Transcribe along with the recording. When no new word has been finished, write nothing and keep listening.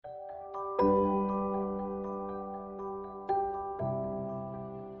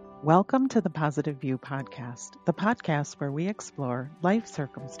Welcome to the Positive View Podcast, the podcast where we explore life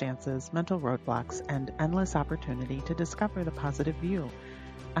circumstances, mental roadblocks, and endless opportunity to discover the positive view.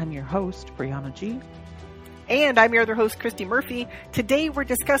 I'm your host, Brianna G. And I'm your other host, Christy Murphy. Today we're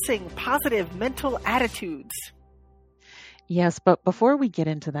discussing positive mental attitudes. Yes, but before we get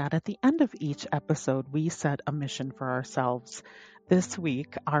into that, at the end of each episode, we set a mission for ourselves. This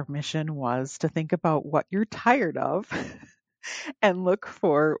week, our mission was to think about what you're tired of and look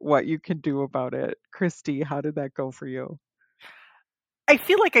for what you can do about it. Christy, how did that go for you? I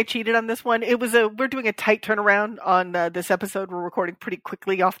feel like I cheated on this one. We're doing a tight turnaround on this episode. We're recording pretty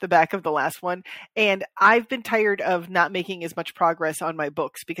quickly off the back of the last one. And I've been tired of not making as much progress on my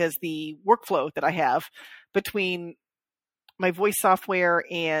books because the workflow that I have between my voice software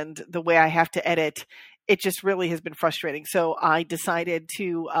and the way I have to edit, it just really has been frustrating. So I decided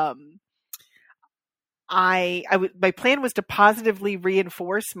to, my plan was to positively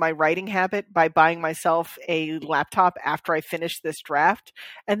reinforce my writing habit by buying myself a laptop after I finished this draft.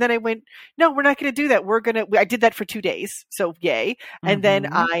 And then I went, no, we're not going to do that. I did that for 2 days. So yay. And then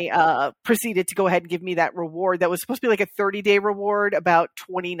I proceeded to go ahead and give me that reward that was supposed to be like a 30-day reward about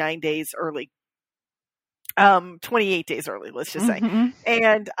 29 days early. 28 days early, let's just say.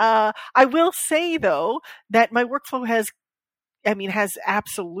 And I will say though that my workflow has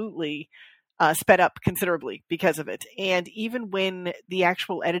absolutely sped up considerably because of it. And even when the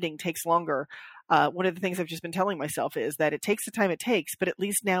actual editing takes longer, one of the things I've just been telling myself is that it takes the time it takes, but at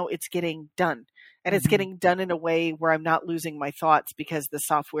least now it's getting done. And it's getting done in a way where I'm not losing my thoughts because the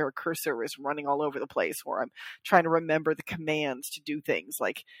software cursor is running all over the place, or I'm trying to remember the commands to do things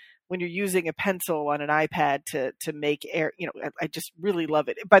like when you're using a pencil on an iPad to make air, I just really love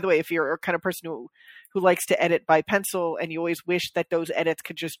it. By the way, if you're a kind of person who likes to edit by pencil and you always wish that those edits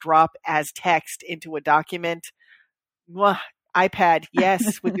could just drop as text into a document, iPad,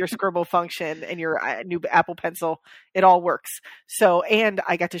 yes, with your scribble function and your new Apple Pencil, it all works. So, and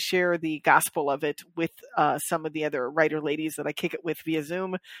I got to share the gospel of it with some of the other writer ladies that I kick it with via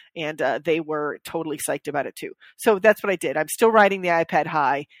Zoom, and they were totally psyched about it too. So that's what I did. I'm still riding the iPad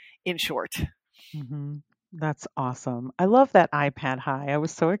high, in short. Mm-hmm. That's awesome. I love that iPad high. I was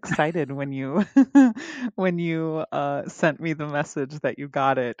so excited when you sent me the message that you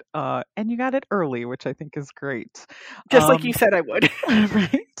got it, and you got it early, which I think is great. Just like you said I would.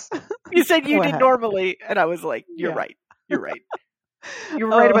 Right? You said you Go did ahead. normally, and I was like, you're Yeah. right. You're right. You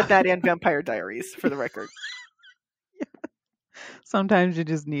were right about that and Vampire Diaries, for the record. Sometimes you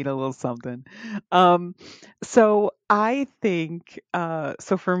just need a little something. So I think,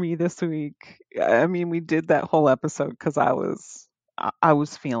 so for me this week, we did that whole episode because I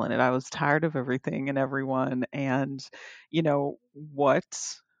was feeling it. I was tired of everything and everyone, and you know what?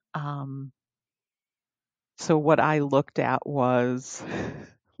 Um, so what I looked at was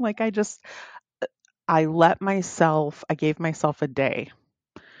like I gave myself a day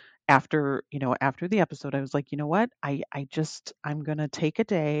after the episode. I was like, you know what? I'm going to take a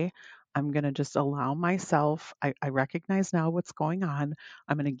day. I'm going to just allow myself, I recognize now what's going on.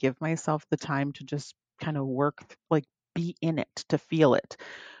 I'm going to give myself the time to just kind of like be in it, to feel it.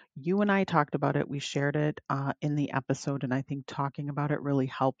 You and I talked about it. We shared it in the episode. And I think talking about it really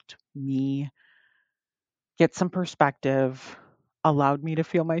helped me get some perspective, allowed me to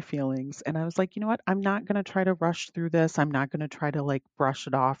feel my feelings. And I was like, you know what? I'm not going to try to rush through this. I'm not going to try to like brush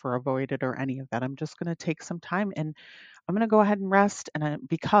it off or avoid it or any of that. I'm just going to take some time and I'm going to go ahead and rest.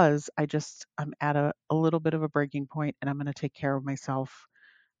 Because I'm at a little bit of a breaking point and I'm going to take care of myself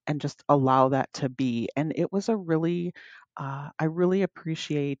and just allow that to be. And it was I really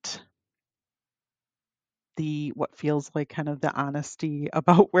appreciate what feels like kind of the honesty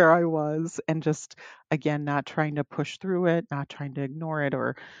about where I was, and just again not trying to push through it, not trying to ignore it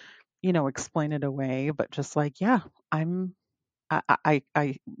or explain it away, but just like, yeah, I'm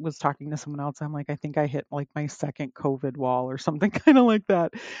I was talking to someone else. I'm like, I think I hit like my second COVID wall or something kind of like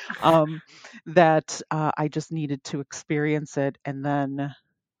that. That I just needed to experience it, and then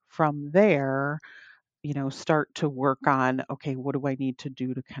from there, start to work on, okay, what do I need to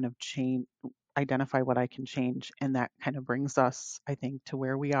do to kind of identify what I can change. And that kind of brings us, I think, to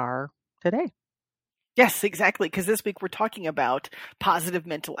where we are today. Yes, exactly. Because this week we're talking about positive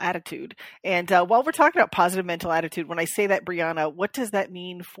mental attitude. And while we're talking about positive mental attitude, when I say that, Brianna, what does that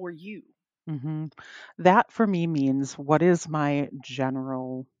mean for you? Mm-hmm. That for me means, what is my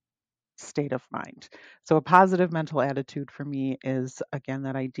general state of mind? So a positive mental attitude for me is, again,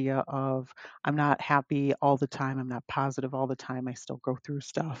 that idea of I'm not happy all the time. I'm not positive all the time. I still go through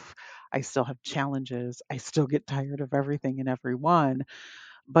stuff. I still have challenges. I still get tired of everything and everyone.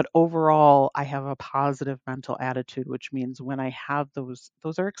 But overall, I have a positive mental attitude, which means when I have those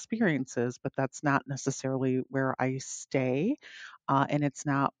are experiences, but that's not necessarily where I stay. And it's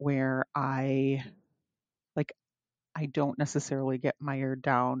not where like, I don't necessarily get mired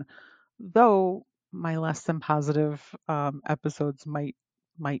down, though my less than positive episodes might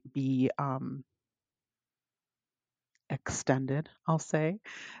be extended, I'll say.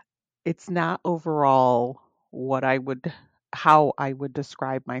 It's not overall what I would how I would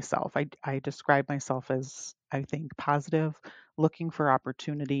describe myself. I describe myself as, I think, positive, looking for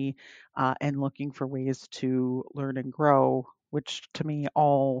opportunity, and looking for ways to learn and grow, which to me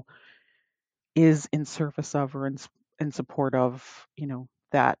all is in service of, or in support of,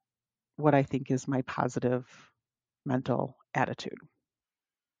 that what I think is my positive mental attitude.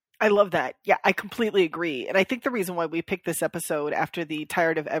 I love that. Yeah, I completely agree. And I think the reason why we picked this episode after the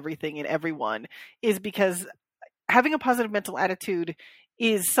tired of everything and everyone is because having a positive mental attitude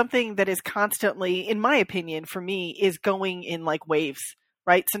is something that is constantly, in my opinion, for me, is going in like waves,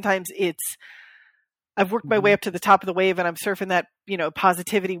 right? Sometimes it's, I've worked my way Hmm. up to the top of the wave and I'm surfing that,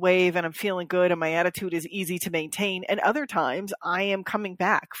 positivity wave and I'm feeling good and my attitude is easy to maintain. And other times I am coming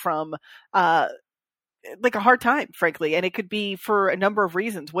back from, uh, like a hard time, frankly, and it could be for a number of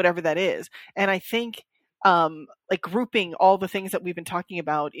reasons, whatever that is. And I think, like grouping all the things that we've been talking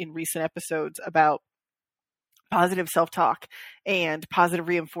about in recent episodes about positive self-talk and positive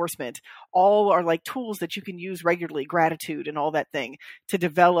reinforcement all are like tools that you can use regularly, gratitude and all that thing, to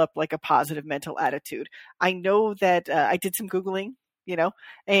develop like a positive mental attitude. I know that I did some googling,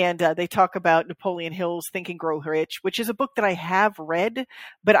 and they talk about Napoleon Hill's Think and Grow Rich, which is a book that I have read,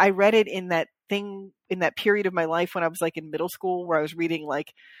 but I read it in that period of my life when I was like in middle school, where I was reading,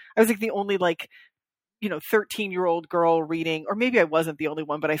 like, I was like the only, like, 13-year-old girl reading, or maybe I wasn't the only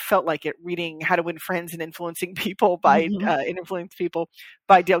one, but I felt like it, reading How to Win Friends and Influencing People Hmm. and Influence People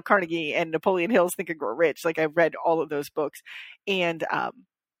by Dale Carnegie and Napoleon Hill's Think and Grow Rich. Like, I read all of those books. And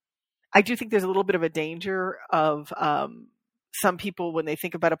I do think there's a little bit of a danger of some people, when they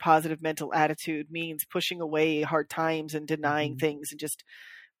think about a positive mental attitude, means pushing away hard times and denying Hmm. things and just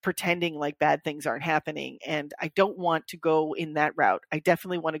pretending like bad things aren't happening. And I don't want to go in that route. I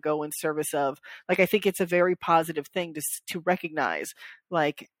definitely want to go in service of, like, I think it's a very positive thing to recognize,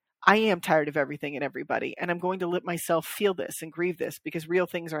 like, I am tired of everything and everybody, and I'm going to let myself feel this and grieve this because real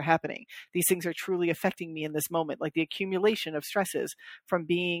things are happening. These things are truly affecting me in this moment, like the accumulation of stresses from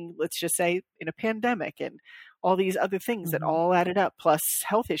being, let's just say, in a pandemic and all these other things that Hmm. all added up, plus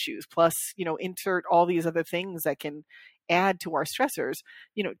health issues, plus, insert all these other things that can add to our stressors.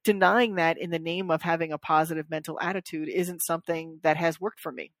 Denying that in the name of having a positive mental attitude isn't something that has worked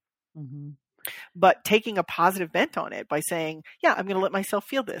for me. Hmm. But taking a positive bent on it by saying, yeah, I'm going to let myself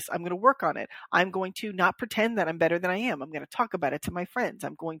feel this. I'm going to work on it. I'm going to not pretend that I'm better than I am. I'm going to talk about it to my friends.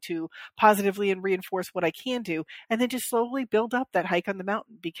 I'm going to positively and reinforce what I can do, and then just slowly build up that hike on the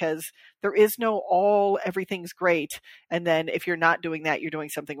mountain, because there is no all everything's great. And then if you're not doing that, you're doing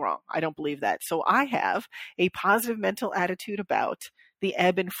something wrong. I don't believe that. So I have a positive mental attitude about the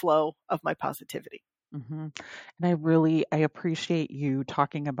ebb and flow of my positivity. Hmm. And I appreciate you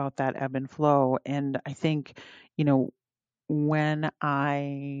talking about that ebb and flow. And I think, you know, when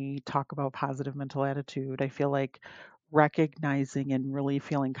I talk about positive mental attitude, I feel like recognizing and really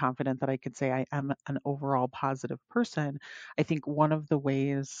feeling confident that I could say I am an overall positive person. I think one of the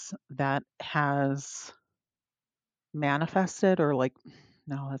ways that has manifested, or like,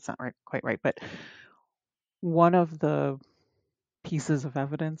 no, that's not right, quite right, but one of the pieces of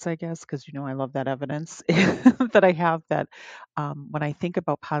evidence, I guess, because I love that evidence that I have, that when I think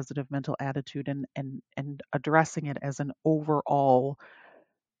about positive mental attitude and addressing it as an overall,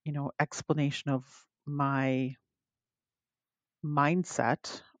 explanation of my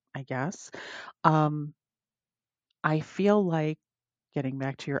mindset, I guess, um, I feel like, getting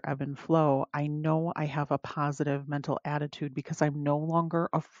back to your ebb and flow, I know I have a positive mental attitude because I'm no longer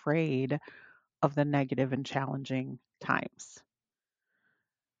afraid of the negative and challenging times.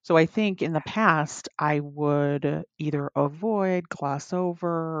 So I think in the past, I would either avoid, gloss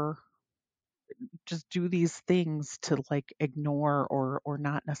over, just do these things to like ignore or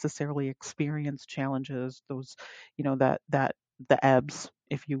not necessarily experience challenges, those, that the ebbs,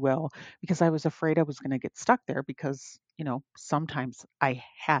 if you will, because I was afraid I was going to get stuck there, because, sometimes I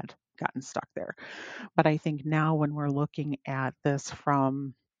had gotten stuck there. But I think now when we're looking at this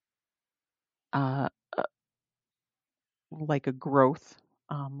from uh, like a growth,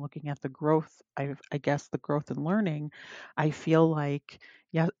 looking at the growth, I guess the growth and learning, I feel like,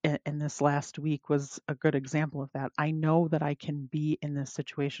 Yeah, and this last week was a good example of that. I know that I can be in this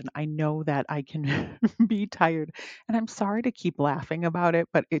situation. I know that I can be tired. And I'm sorry to keep laughing about it,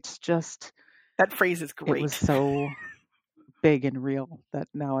 but it's just, That phrase is it was great. so big and real that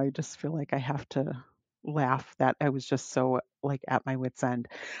now I just feel like I have to laugh that I was just so like at my wit's end.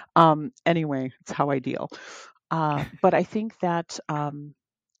 Anyway, it's how I deal. But I think that,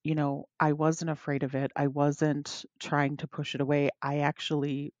 I wasn't afraid of it. I wasn't trying to push it away. I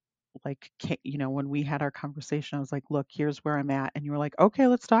actually, like, when we had our conversation, I was like, look, here's where I'm at. And you were like, okay,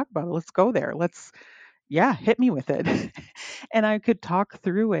 let's talk about it. Let's go there. Yeah, hit me with it. And I could talk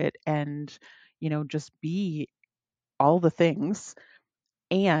through it and, just be all the things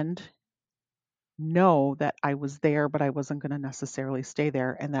and know that I was there, but I wasn't going to necessarily stay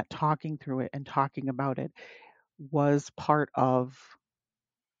there. And that talking through it and talking about it was part of,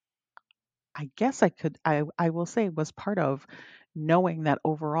 I guess I will say, was part of knowing that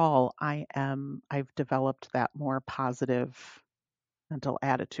overall I've developed that more positive mental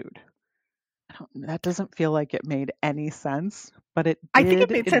attitude. That doesn't feel like it made any sense, but it I think it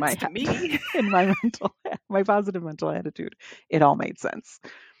did made in my sense to head, me. in my my positive mental attitude. It all made sense.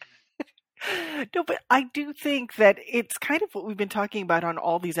 No, but I do think that it's kind of what we've been talking about on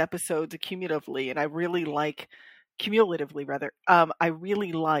all these episodes cumulatively, and I really like cumulatively rather. I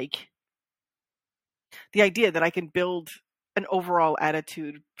really like the idea that I can build an overall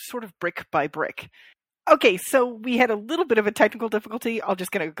attitude sort of brick by brick. Okay, so we had a little bit of a technical difficulty. I'm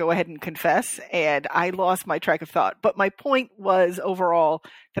just going to go ahead and confess, and I lost my track of thought. But my point was overall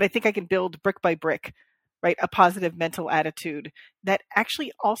that I think I can build brick by brick, right? A positive mental attitude that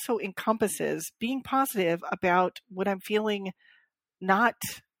actually also encompasses being positive about when I'm feeling not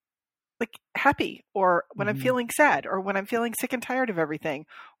like happy, or when I'm Hmm. feeling sad, or when I'm feeling sick and tired of everything,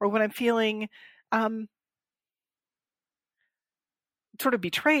 or when I'm feeling um, sort of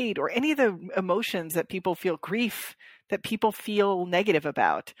betrayed, or any of the emotions that people feel, grief that people feel negative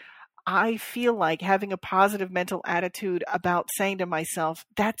about. I feel like having a positive mental attitude about saying to myself,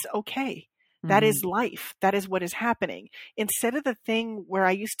 that's okay. That Hmm. is life. That is what is happening. Instead of the thing where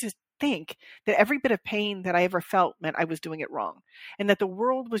I used to think that every bit of pain that I ever felt meant I was doing it wrong, and that the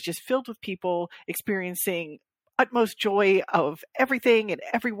world was just filled with people experiencing utmost joy of everything and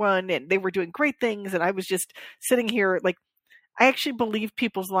everyone, and they were doing great things, and I was just sitting here like, I actually believed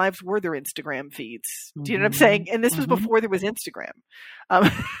people's lives were their Instagram feeds. Do you know what I'm Hmm. saying? And this was Hmm. before there was Instagram.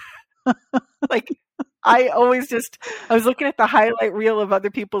 Um, like, I always just, I was looking at the highlight reel of other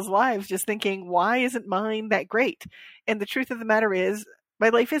people's lives, just thinking, why isn't mine that great? And the truth of the matter is, my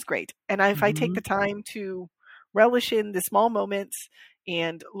life is great. And if I take Hmm. the time to relish in the small moments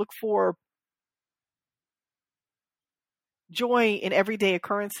and look for joy in everyday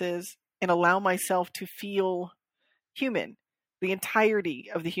occurrences and allow myself to feel human, the entirety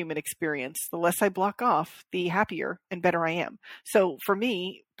of the human experience, the less I block off, the happier and better I am. So for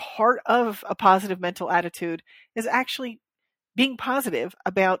me, part of a positive mental attitude is actually being positive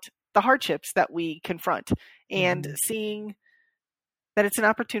about the hardships that we confront, and Hmm. seeing that it's an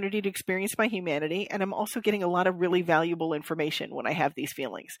opportunity to experience my humanity. And I'm also getting a lot of really valuable information when I have these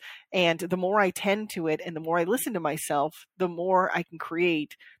feelings. And the more I tend to it and the more I listen to myself, the more I can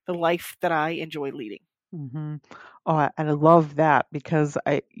create the life that I enjoy leading. Hmm. Oh, and I love that because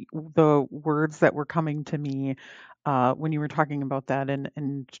the words that were coming to me when you were talking about that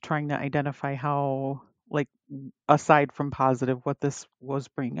and trying to identify how, like, aside from positive, what this was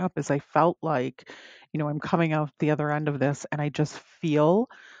bringing up is I felt like, I'm coming out the other end of this and I just feel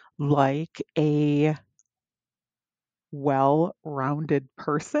like a well-rounded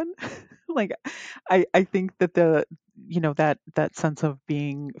person. Like, I think that that sense of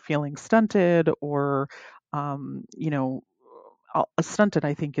being feeling stunted or um you know stunted,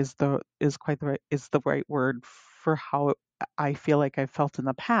 I think, is the right word for how I feel like I felt in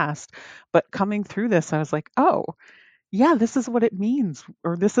the past. But coming through this, I was like, oh yeah, this is what it means,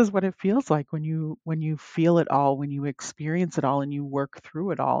 or this is what it feels like when you feel it all, when you experience it all and you work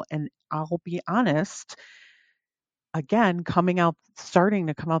through it all. And I'll be honest, again, starting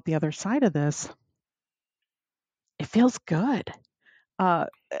to come out the other side of this, it feels good. Uh,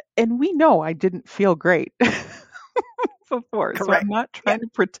 and we know I didn't feel great before, so I'm Correct. not Yeah. trying to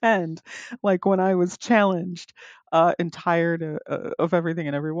pretend like when I was challenged and tired of everything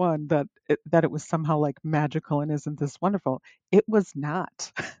and everyone that it was somehow like magical and isn't this wonderful. It was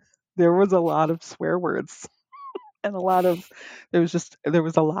not. There was a lot of swear words and there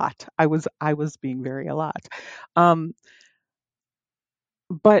was a lot. I was being very a lot. Um,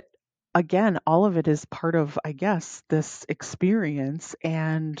 but again, all of it is part of, I guess, this experience.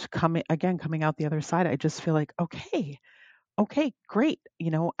 And coming out the other side, I just feel like, okay, okay, great.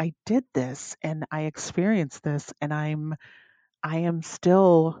 I did this and I experienced this, and I am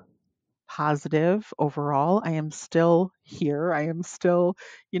still positive overall. I am still here. I am still,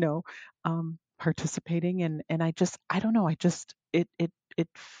 you know, participating, and I don't know. I just it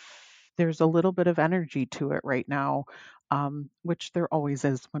there's a little bit of energy to it right now, which there always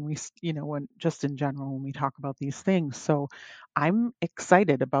is when when just in general when we talk about these things. So I'm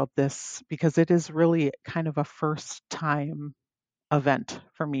excited about this because it is really kind of a first time event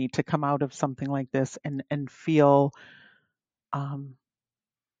for me to come out of something like this and um,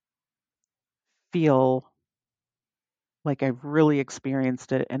 feel like I've really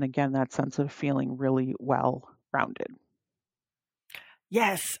experienced it. And again, that sense of feeling really well rounded.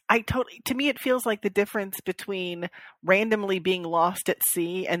 Yes, I totally, to me, it feels like the difference between randomly being lost at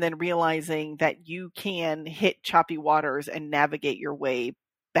sea and then realizing that you can hit choppy waters and navigate your way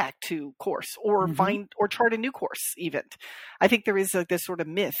back to course or Hmm. find or chart a new course even. I think there is like this sort of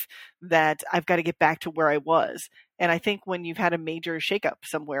myth that I've got to get back to where I was. And I think when you've had a major shakeup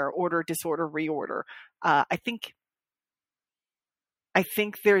somewhere, order, disorder, reorder, I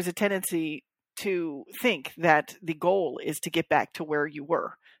think there's a tendency to think that the goal is to get back to where you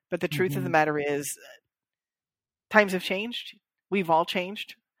were. But the truth of the Hmm. matter is, times have changed. We've all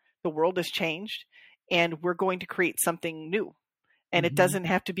changed. The world has changed. And we're going to create something new. And it Hmm. doesn't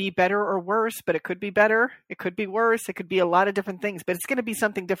have to be better or worse, but it could be better. It could be worse. It could be a lot of different things, but it's going to be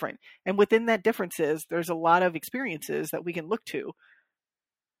something different. And within that differences, there's a lot of experiences that we can look to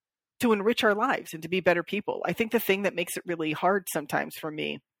enrich our lives and to be better people. I think the thing that makes it really hard sometimes for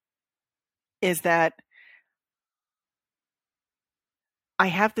me is that I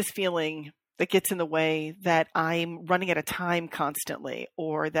have this feeling that gets in the way that I'm running out of time constantly,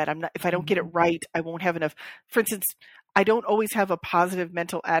 or that I'm not, if I don't get it Hmm. right, I won't have enough. For instance, I don't always have a positive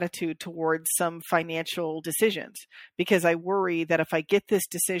mental attitude towards some financial decisions because I worry that if I get this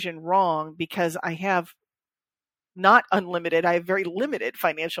decision wrong, because I have not unlimited, I have very limited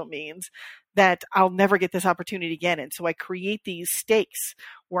financial means, that I'll never get this opportunity again. And so I create these stakes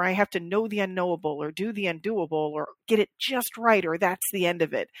where I have to know the unknowable or do the undoable or get it just right or that's the end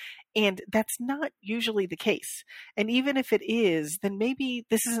of it. And that's not usually the case. And even if it is, then maybe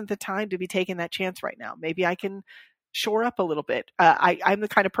this isn't the time to be taking that chance right now. Maybe I can shore up a little bit. I'm the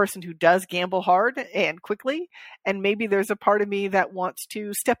kind of person who does gamble hard and quickly, and maybe there's a part of me that wants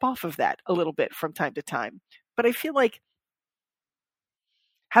to step off of that a little bit from time to time. But I feel like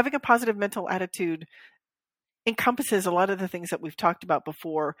having a positive mental attitude encompasses a lot of the things that we've talked about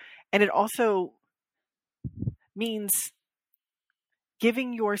before. And it also means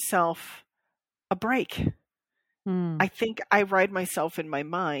giving yourself a break. Mm. I think I ride myself in my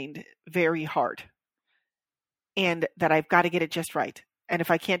mind very hard and that I've got to get it just right. And if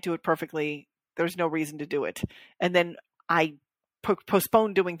I can't do it perfectly, there's no reason to do it. And then I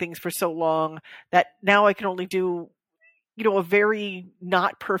postpone doing things for so long that now I can only do a very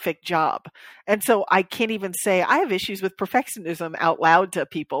not perfect job. And so I can't even say I have issues with perfectionism out loud to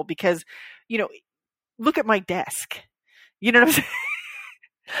people because, you know, look at my desk. You know what I'm saying?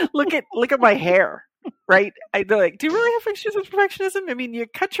 Look at my hair. Right? They're like, do you really have issues with perfectionism? I mean, you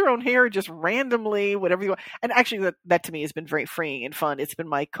cut your own hair just randomly, whatever you want. And actually, that to me has been very freeing and fun. It's been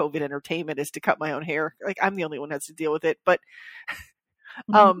my COVID entertainment is to cut my own hair. Like I'm the only one who has to deal with it, but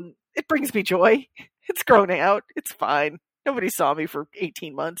Hmm. it brings me joy. It's grown out. It's fine. Nobody saw me for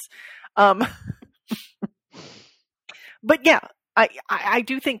 18 months. Um, but yeah, I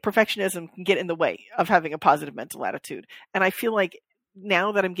do think perfectionism can get in the way of having a positive mental attitude. And I feel like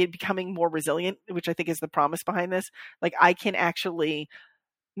now that I'm becoming more resilient, which I think is the promise behind this, like I can actually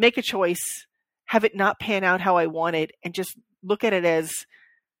make a choice, have it not pan out how I want it, and just look at it as,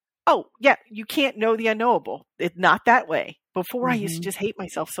 oh, yeah, you can't know the unknowable. It's not that way. Before I used to Hmm. just hate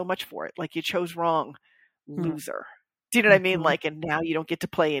myself so much for it. Like you chose wrong, Hmm. loser. Do you know what I mean? Hmm. Like, and now you don't get to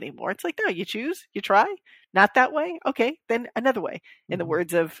play anymore. It's like, no, you choose, you try. Not that way. Okay, then another way. In the Hmm.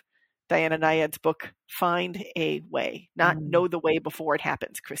 words of Diana Nyad's book, find a way, not Hmm. know the way before it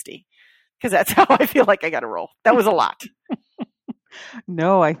happens, Christy. Because that's how I feel like I got to roll. That was a lot.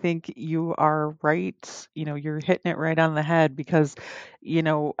 No, I think you are right. You're hitting it right on the head because,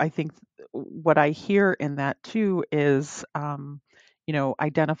 I think what I hear in that too is,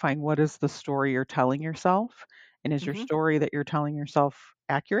 identifying what is the story you're telling yourself. And is your Hmm. story that you're telling yourself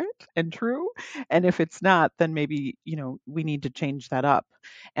accurate and true? And if it's not, then maybe, we need to change that up.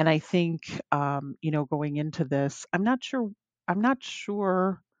 And I think, going into this, I'm not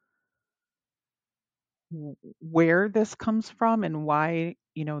sure where this comes from and why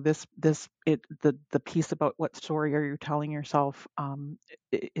the piece about what story are you telling yourself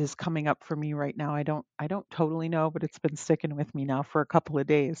is coming up for me right now. I don't totally know, but it's been sticking with me now for a couple of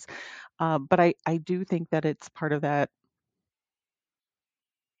days. But I do think that it's part of that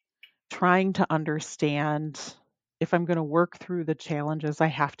trying to understand if I'm going to work through the challenges, I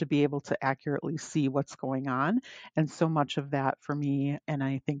have to be able to accurately see what's going on. And so much of that for me, and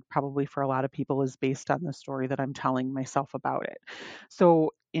I think probably for a lot of people, is based on the story that I'm telling myself about it.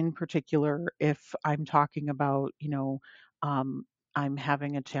 So, in particular, if I'm talking about, I'm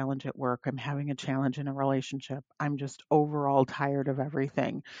having a challenge at work, I'm having a challenge in a relationship, I'm just overall tired of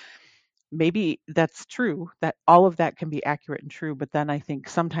everything. Maybe that's true, that all of that can be accurate and true, but then I think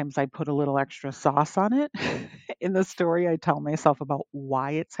sometimes I put a little extra sauce on it. In the story I tell myself about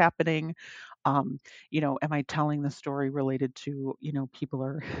why it's happening. um am I telling the story related to, people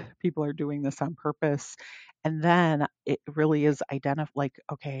are doing this on purpose? And then it really is identify, like,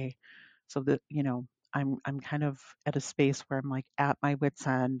 okay, so that, I'm kind of at a space where I'm like at my wits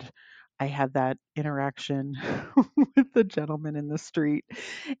end. I had that interaction with the gentleman in the street,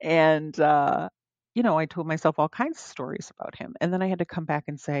 and I told myself all kinds of stories about him, and then I had to come back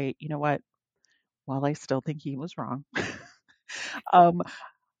and say, you know what, while I still think he was wrong, um,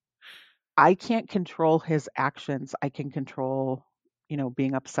 I can't control his actions. I can control,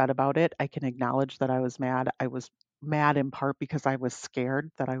 being upset about it. I can acknowledge that I was mad. I was mad in part because I was scared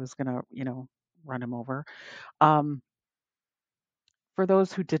that I was going to, run him over. Um, for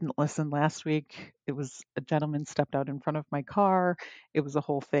those who didn't listen last week, it was a gentleman stepped out in front of my car. It was a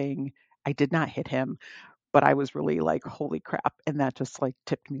whole thing. I did not hit him, but I was really like, holy crap. And that just like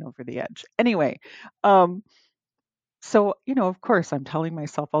tipped me over the edge. Anyway, um, so, of course, I'm telling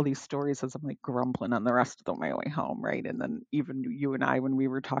myself all these stories as I'm like grumbling on the rest of my way home, right? And then even you and I, when we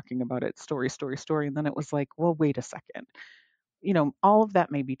were talking about it, story, story, story. And then it was like, well, wait a second. All of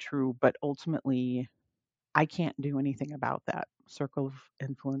that may be true, but ultimately, I can't do anything about that. Circle of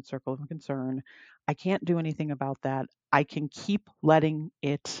influence, circle of concern. I can't do anything about that. I can keep letting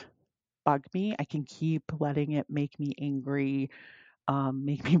it bug me. I can keep letting it make me angry,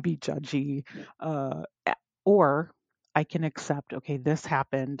 make me be judgy, or I can accept, okay, this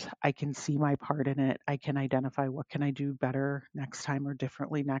happened. I can see my part in it. I can identify what can I do better next time or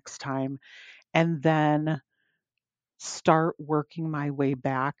differently next time, and then start working my way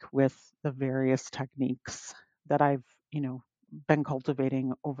back with the various techniques that I've, been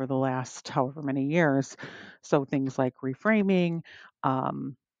cultivating over the last however many years. So things like reframing,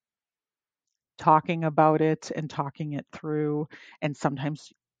 um, talking about it and talking it through. And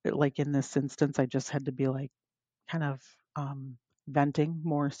sometimes, like in this instance, I just had to be like kind of venting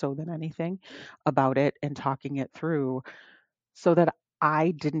more so than anything about it and talking it through so that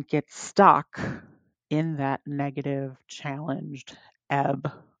I didn't get stuck in that negative, challenged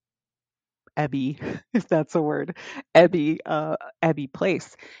ebb, ebby, if that's a word, ebby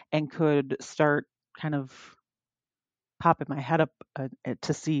place, and could start kind of popping my head up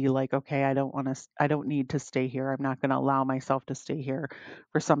to see like, okay, I don't need to stay here. I'm not going to allow myself to stay here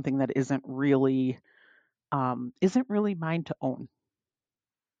for something that isn't really mine to own.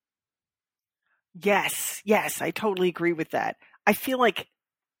 Yes, yes, I totally agree with that. I feel like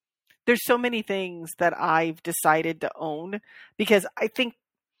there's so many things that I've decided to own because I think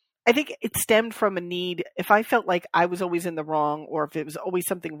it stemmed from a need. If I felt like I was always in the wrong or if it was always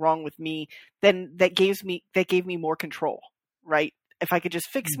something wrong with me, then that gave me more control, right? If I could just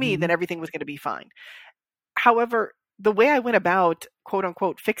fix me, Hmm. then everything was going to be fine. However, the way I went about quote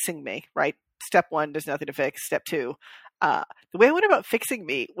unquote fixing me, right? Step one, there's nothing to fix. Step two, the way I went about fixing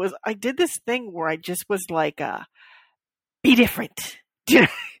me was I did this thing where I just was like, be different.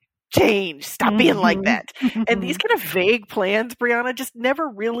 Change. Stop being like Hmm. that. And these kind of vague plans, Brianna, just never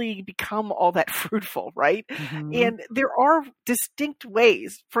really become all that fruitful, right? Hmm. And there are distinct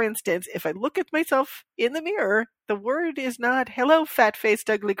ways. For instance, if I look at myself in the mirror, the word is not hello, fat faced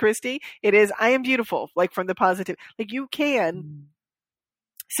ugly Christy. It is I am beautiful, like from the positive. Like you can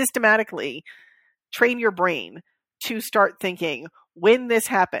systematically train your brain to start thinking when this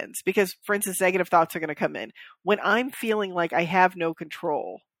happens, because for instance, negative thoughts are going to come in. When I'm feeling like I have no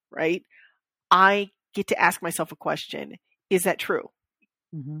control, right? I get to ask myself a question. Is that true?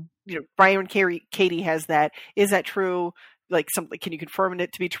 Hmm. Brian Katie has that. Is that true? Like something, can you confirm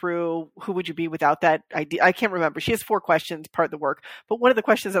it to be true? Who would you be without that idea? I can't remember. She has 4 questions, part of the work. But one of the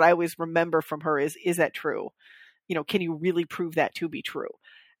questions that I always remember from her is that true? Can you really prove that to be true?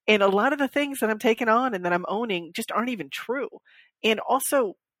 And a lot of the things that I'm taking on and that I'm owning just aren't even true. And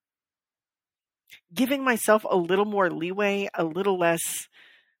also giving myself a little more leeway, a little less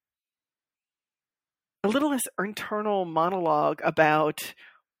a little less internal monologue about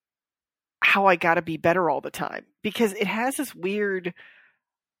how I got to be better all the time, because it has this weird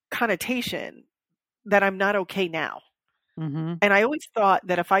connotation that I'm not okay now. Mhm. And I always thought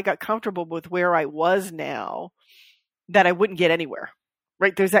that if I got comfortable with where I was now, that I wouldn't get anywhere.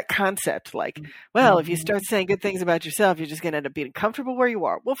 Right? There's that concept like, well, if you Mhm. start saying good things about yourself, you're just going to end up being comfortable where you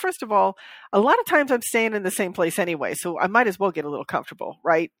are. Well, first of all, a lot of times I'm staying in the same place anyway, so I might as well get a little comfortable,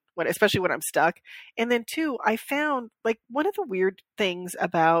 right? Especially when I'm stuck. And then two, I found like one of the weird things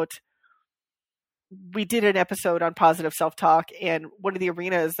about, we did an episode on positive self-talk, and one of the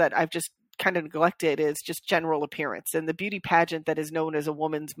arenas that I've just kind of neglected is just general appearance and the beauty pageant that is known as a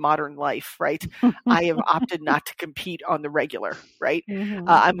woman's modern life, right? I have opted not to compete on the regular, right? Mhm.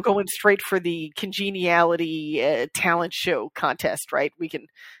 I'm going straight for the congeniality talent show contest, right? We can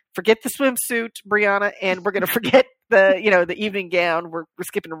forget the swimsuit, Brianna, and we're going to forget the evening gown. We're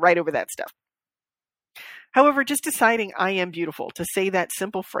skipping right over that stuff. However, just deciding I am beautiful, to say that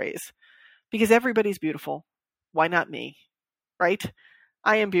simple phrase, because everybody's beautiful. Why not me? Right?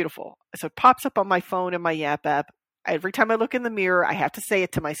 I am beautiful. So it pops up on my phone and my Yap app. Every time I look in the mirror, I have to say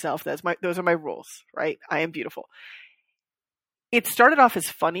it to myself. Those are my rules, right? I am beautiful. It started off as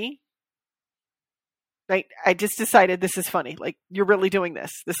funny, right? I just decided this is funny. Like, you're really doing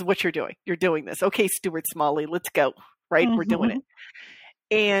this. This is what you're doing. You're doing this. Okay, Stuart Smalley, let's go. Right? We're doing it. Mhm.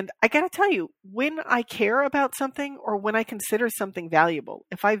 And I got to tell you, when I care about something or when I consider something valuable,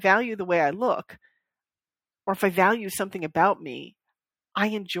 if I value the way I look or if I value something about me, I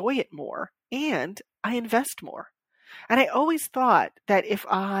enjoy it more and I invest more. And I always thought that if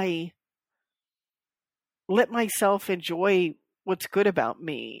I let myself enjoy what's good about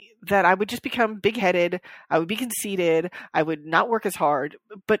me, that I would just become big headed, I would be conceited, I would not work as hard.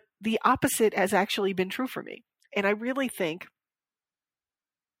 But the opposite has actually been true for me. And I really think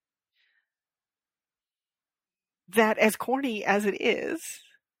that, as corny as it is,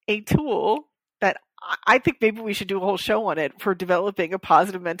 a tool that I think maybe we should do a whole show on it for developing a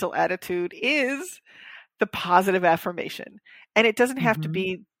positive mental attitude is the positive affirmation. And it doesn't have to Mhm.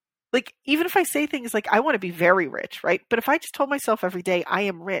 be like, even if I say things like, I want to be very rich, right? But if I just told myself every day, I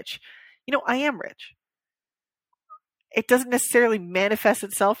am rich, I am rich. It doesn't necessarily manifest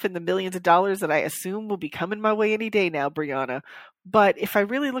itself in the millions of dollars that I assume will be coming my way any day now, Brianna. But if I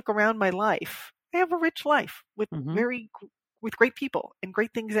really look around my life, I have a rich life with Mhm. with great people and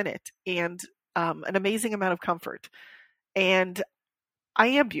great things in it, and an amazing amount of comfort. And I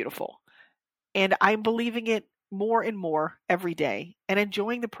am beautiful. And I'm believing it more and more every day and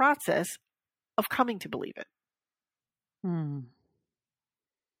enjoying the process of coming to believe it. Hmm.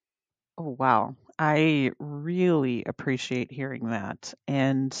 Oh, wow. I really appreciate hearing that.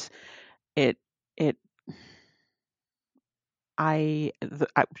 And it it I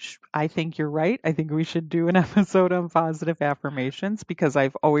think you're right. I think we should do an episode on positive affirmations because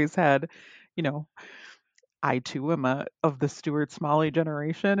I've always had, you know, I too am a of the Stuart Smalley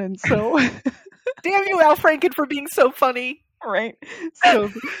generation, and so Damn you, Al Franken, for being so funny. right, so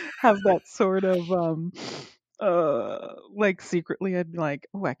have that sort of like secretly I'd be like,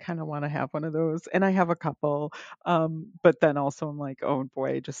 oh, I kind of want to have one of those, and I have a couple, but then also I'm like, oh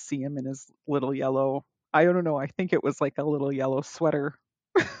boy, I just see him in his little yellow. I don't know. I think it was like a little yellow sweater.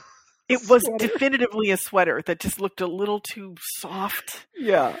 It was Sweater. definitively a sweater that just looked a little too soft.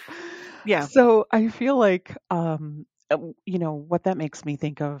 Yeah. Yeah. So I feel like, what that makes me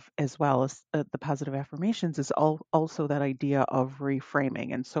think of as well as the positive affirmations is also that idea of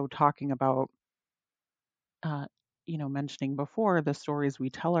reframing. And so talking about, uh, mentioning before the stories we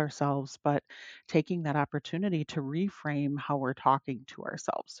tell ourselves, but taking that opportunity to reframe how we're talking to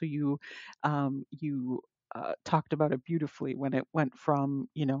ourselves. So you talked about it beautifully when it went from,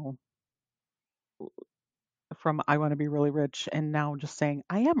 from I want to be really rich and now just saying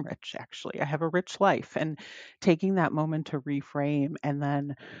I am rich actually. I have a rich life and taking that moment to reframe and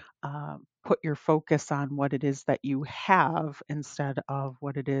then put your focus on what it is that you have instead of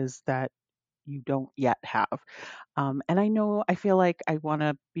what it is that you don't yet have. And I feel like I want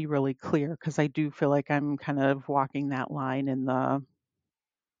to be really clear because I do feel like I'm kind of walking that line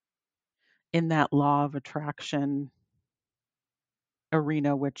in that law of attraction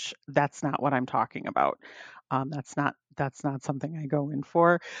arena, which that's not what I'm talking about. That's not something I go in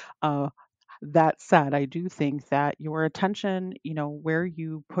for. Uh, that said, I do think that your attention, where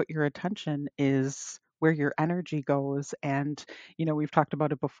you put your attention is where your energy goes. And, we've talked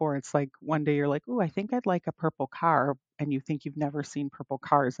about it before. It's like one day you're like, oh, I think I'd like a purple car. And you think you've never seen purple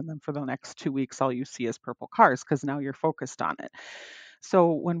cars. And then for the next 2 weeks, all you see is purple cars because now you're focused on it.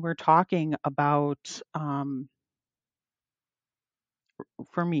 So when we're talking about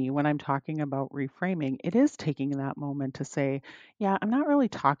for me, when I'm talking about reframing, it is taking that moment to say, yeah, I'm not really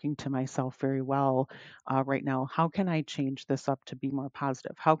talking to myself very well right now. How can I change this up to be more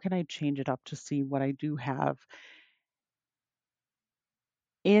positive? How can I change it up to see what I do have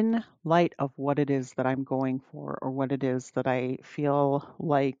in light of what it is that I'm going for or what it is that I feel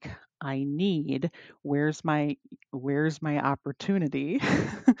like I need? Where's my opportunity?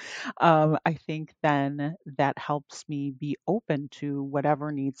 I think then that helps me be open to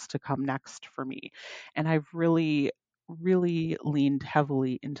whatever needs to come next for me. And I've really leaned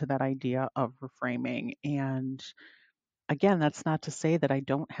heavily into that idea of reframing. And again, that's not to say that I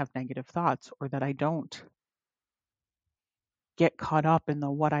don't have negative thoughts or that I don't get caught up in the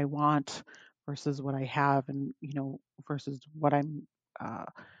what I want versus what I have, and versus uh,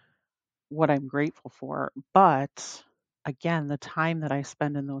 what I'm grateful for. But again, the time that I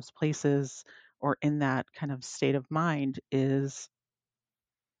spend in those places or in that kind of state of mind is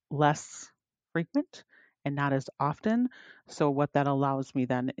less frequent and not as often. So what that allows me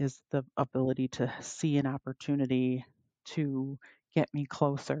then is the ability to see an opportunity to get me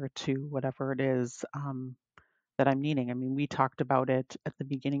closer to whatever it is that I'm needing. I mean, we talked about it at the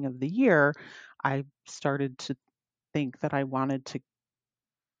beginning of the year. I started to think that I wanted to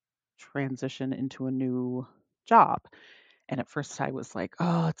transition into a new job. And at first I was like,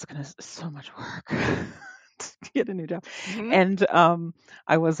 oh, it's going to so much work to get a new job. Hmm. And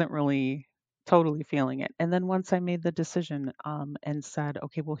I wasn't really totally feeling it. And then once I made the decision and said,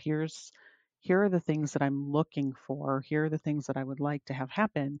 okay, well, here are the things that I'm looking for. Here are the things that I would like to have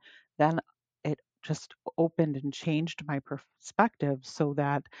happen. Then it just opened and changed my perspective so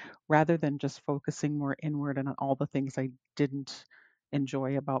that rather than just focusing more inward on all the things I didn't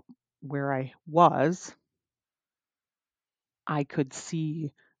enjoy about where I was, I could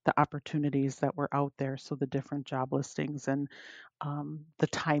see the opportunities that were out there. So the different job listings and the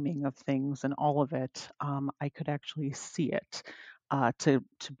timing of things and all of it, I could actually see it to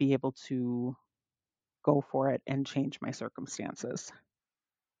be able to go for it and change my circumstances.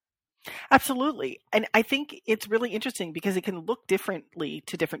 Absolutely. And I think it's really interesting because it can look differently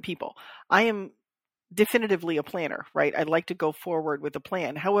to different people. I am definitively a planner, right? I'd like to go forward with a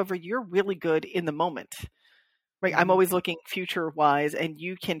plan. However, you're really good in the moment, right? I'm Hmm. always looking future wise and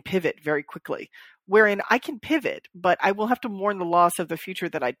you can pivot very quickly. Wherein I can pivot, but I will have to mourn the loss of the future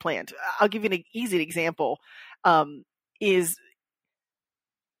that I'd planned. I'll give you an easy example. Um, is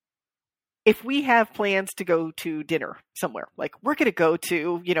if we have plans to go to dinner somewhere, like we're going to go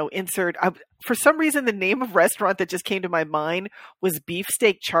to, insert, for some reason, the name of restaurant that just came to my mind was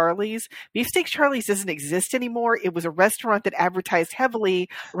Beefsteak Charlie's. Beefsteak Charlie's doesn't exist anymore. It was a restaurant that advertised heavily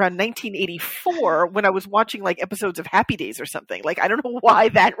around 1984 when I was watching like episodes of Happy Days or something. Like, I don't know why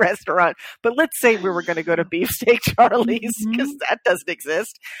that restaurant, but let's say we were going to go to Beefsteak Charlie's because Hmm. that doesn't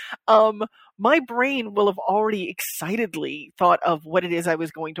exist. Um, my brain will have already excitedly thought of what it is I was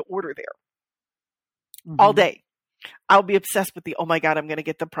going to order there all Hmm. day. I'll be obsessed with the, oh my God, I'm going to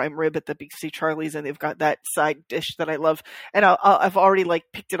get the prime rib at the BC Charlie's and they've got that side dish that I love. And I've already like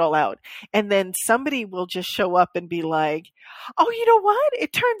picked it all out. And then somebody will just show up and be like, oh, you know what?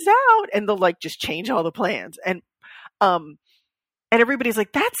 It turns out, and they'll like just change all the plans. Um, and everybody's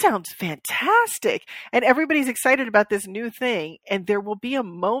like, that sounds fantastic. And everybody's excited about this new thing. And there will be a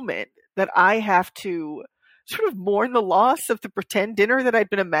moment that I have to sort of mourn the loss of the pretend dinner that I'd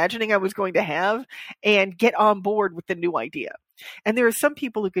been imagining I was going to have and get on board with the new idea. And there are some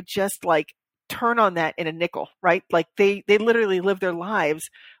people who could just like turn on that in a nickel, right? Like they literally live their lives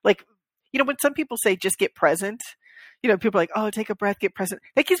like, when some people say just get present, people are like, oh, take a breath, get present.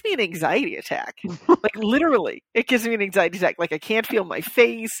 That gives me an anxiety attack. Like literally, it gives me an anxiety attack. Like I can't feel my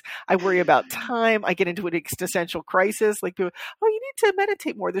face. I worry about time. I get into an existential crisis. Like people, oh, you need to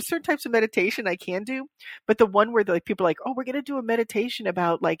meditate more. There's certain types of meditation I can do, but the one where like people are like, oh, we're gonna do a meditation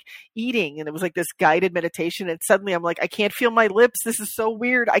about like eating, and it was like this guided meditation, and suddenly I'm like, I can't feel my lips. This is so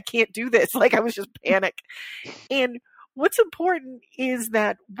weird. I can't do this. Like I was just panic. And what's important is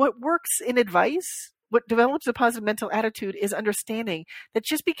that what works in advice, what develops a positive mental attitude is understanding that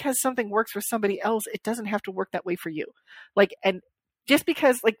just because something works for somebody else, it doesn't have to work that way for you. Like, and just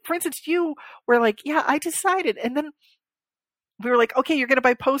because, like, for instance, you were like, yeah, I decided. And then we were like, okay, you're going to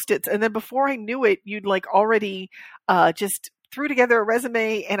buy Post-its. And then before I knew it, you'd like already just threw together a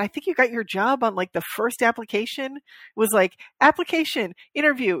resume. And I think you got your job on like the first application. It was like, application,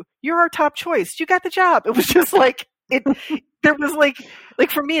 interview, you're our top choice. You got the job. It was just like, it, there was like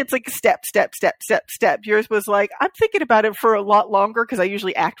for me, it's like step, step, step, step, step. Yours was like, I'm thinking about it for a lot longer because I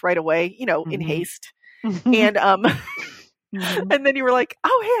usually act right away, in Hmm. haste. And, Hmm. and then you were like,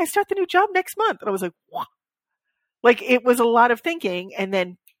 oh, hey, I start the new job next month. And I was like, what? Like it was a lot of thinking and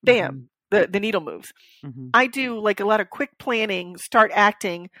then Mhm. bam, the needle moves. Mhm. I do like a lot of quick planning, start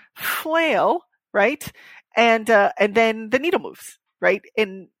acting, flail, right? And then the needle moves, right?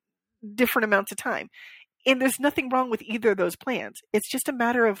 In different amounts of time. And there's nothing wrong with either of those plans. It's just a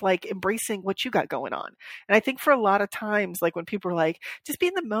matter of like embracing what you got going on. And I think for a lot of times, like when people are like, just be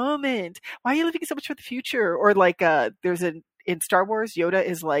in the moment. Why are you living so much for the future? Or like, there's an, in Star Wars, Yoda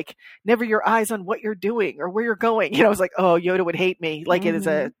is like, never your eyes on what you're doing or where you're going. You know, I was like, oh, Yoda would hate me. Like it is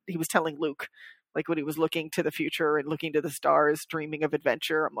Mhm. he was telling Luke, like when he was looking to the future and looking to the stars, dreaming of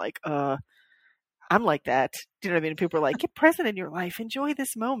adventure. I'm like, I'm like that. Do you know what I mean? People are like, get present in your life, enjoy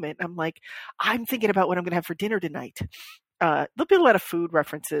this moment. I'm like, I'm thinking about what I'm going to have for dinner tonight. There'll be a lot of food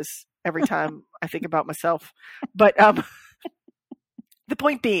references every time I think about myself. But the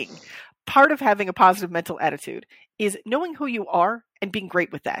point being, part of having a positive mental attitude is knowing who you are and being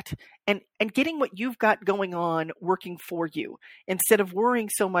great with that and getting what you've got going on working for you instead of worrying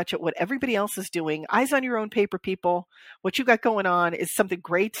so much at what everybody else is doing. Eyes on your own paper, people. What you got going on is something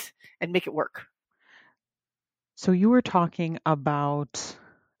great and make it work. So you were talking about,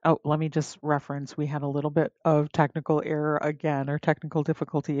 oh, let me just reference, we had a little bit of technical error again, or technical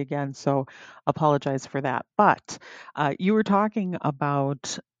difficulty again, so apologize for that. But you were talking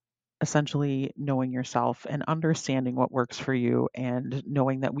about essentially knowing yourself and understanding what works for you and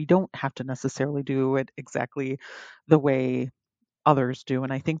knowing that we don't have to necessarily do it exactly the way others do.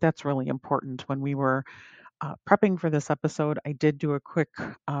 And I think that's really important. When we were prepping for this episode, I did do a quick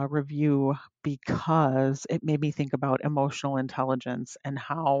review because it made me think about emotional intelligence and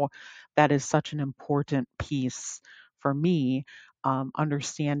how that is such an important piece for me.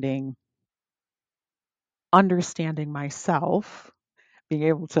 Understanding myself, being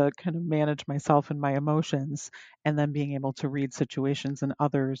able to kind of manage myself and my emotions, and then being able to read situations and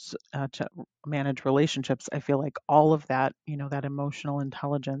others, to manage relationships. I feel like all of that, that emotional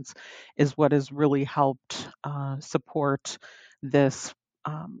intelligence is what has really helped support this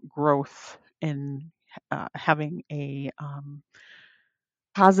growth in having a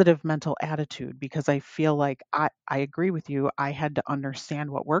positive mental attitude, because I feel like I agree with you. I had to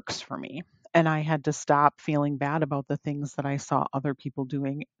understand what works for me. And I had to stop feeling bad about the things that I saw other people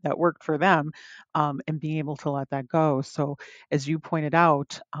doing that worked for them, and being able to let that go. So, as you pointed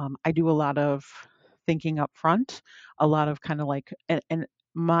out, I do a lot of thinking up front, a lot of kind of like, and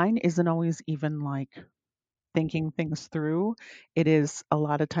mine isn't always even like thinking things through. It is a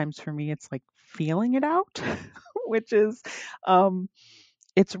lot of times for me, it's like feeling it out, which is, um,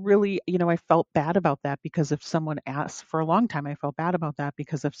 it's really, I felt bad about that, because if someone asked, for a long time, I felt bad about that,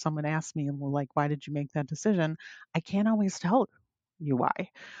 because if someone asked me and were like, why did you make that decision? I can't always tell you why,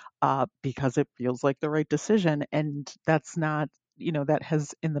 because it feels like the right decision. And that's not, that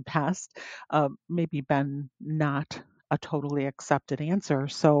has in the past maybe been not a totally accepted answer.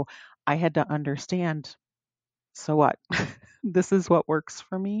 So I had to understand, so what? This is what works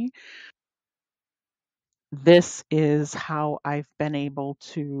for me. This is how I've been able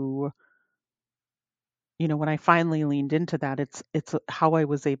to, when I finally leaned into that, it's how I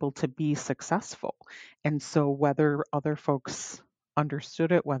was able to be successful. And so whether other folks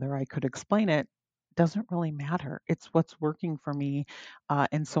understood it, whether I could explain it, doesn't really matter. It's what's working for me,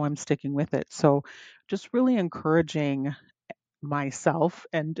 and so I'm sticking with it. So just really encouraging myself,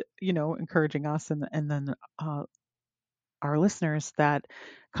 and encouraging us, and then our listeners, that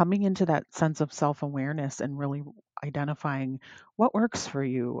coming into that sense of self awareness and really identifying what works for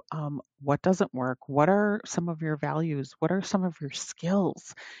you, what doesn't work, what are some of your values, what are some of your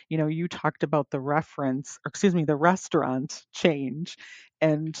skills. You talked about the reference, or excuse me, the restaurant change,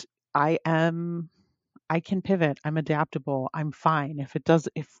 and I am. I can pivot. I'm adaptable. I'm fine.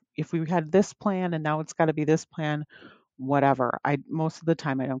 If we had this plan and now it's got to be this plan, whatever. I most of the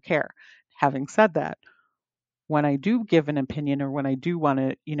time I don't care. Having said that, when I do give an opinion, or when I do want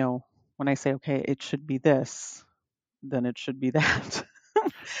to, when I say, okay, it should be this, then it should be that.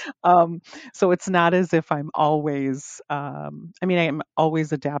 um, so it's not as if I'm always, I mean, I'm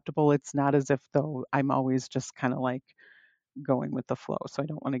always adaptable. It's not as if though I'm always just kind of like going with the flow. So I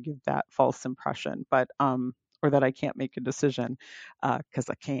don't want to give that false impression, but, or that I can't make a decision, because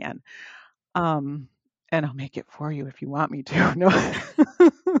I can. Um, and I'll make it for you if you want me to. No.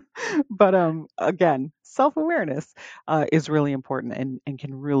 But again, self-awareness is really important, and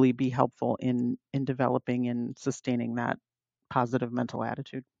can really be helpful in developing and sustaining that positive mental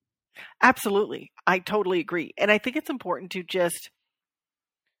attitude. Absolutely. I totally agree. And I think it's important to just,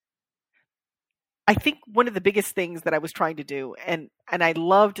 I think one of the biggest things that I was trying to do, and I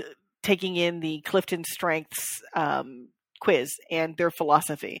loved taking in the Clifton Strengths quiz and their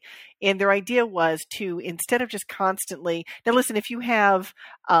philosophy. And their idea was to, instead of just constantly, now listen, if you have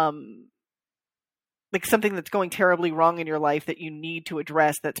like something that's going terribly wrong in your life that you need to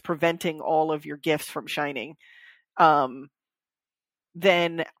address that's preventing all of your gifts from shining, um,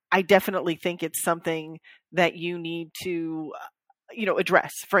 then I definitely think it's something that you need to,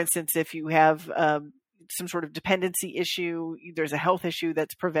 address. For instance, if you have some sort of dependency issue, there's a health issue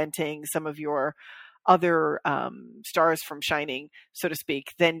that's preventing some of your other stars from shining, so to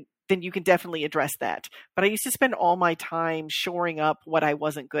speak, then you can definitely address that. But I used to spend all my time shoring up what I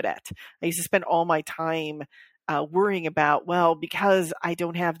wasn't good at. I used to spend all my time worrying about, well, because I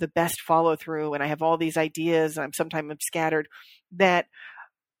don't have the best follow through and I have all these ideas and I'm scattered, that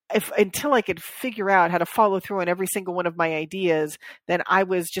if until I could figure out how to follow through on every single one of my ideas, then I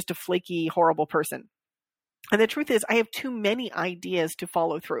was just a flaky, horrible person. And the truth is, I have too many ideas to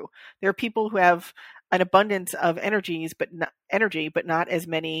follow through. There are people who have an abundance of energy, but not as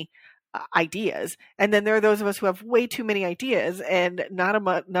many ideas. And then there are those of us who have way too many ideas and not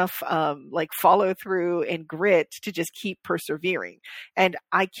enough like follow through and grit to just keep persevering. And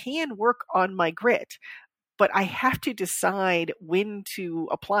I can work on my grit, but I have to decide when to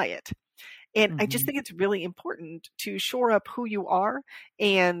apply it. And I just Mhm. think it's really important to shore up who you are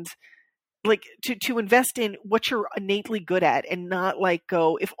and like to invest in what you're innately good at and not like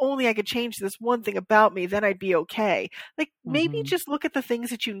go, if only I could change this one thing about me, then I'd be okay. Like maybe Mhm. just look at the things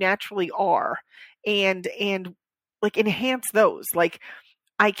that you naturally are and like enhance those. Like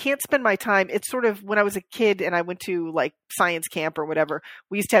I can't spend my time. It's sort of when I was a kid and I went to like science camp or whatever,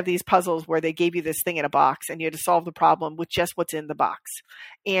 we used to have these puzzles where they gave you this thing in a box and you had to solve the problem with just what's in the box.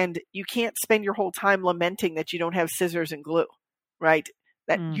 And you can't spend your whole time lamenting that you don't have scissors and glue, right?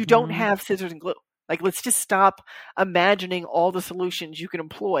 That you don't Mhm. have scissors and glue. Like, let's just stop imagining all the solutions you can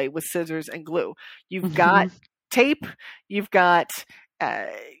employ with scissors and glue. You've got Mhm. tape, you've got uh,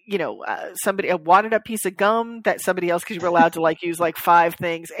 somebody a wadded up piece of gum that somebody else, because you were allowed to like use like five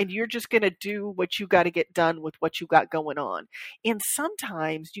things, and you're just going to do what you got to get done with what you got going on. And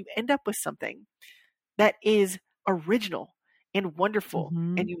sometimes you end up with something that is original and wonderful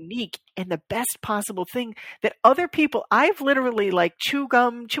and Mhm. unique and the best possible thing that other people, I've literally like chewing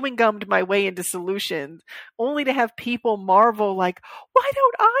gummed my way into solutions only to have people marvel like, why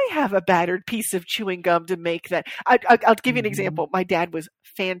don't I have a battered piece of chewing gum to make that? I'll give you an Mhm. example. My dad was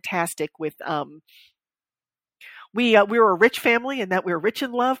fantastic with we were a rich family and that we were rich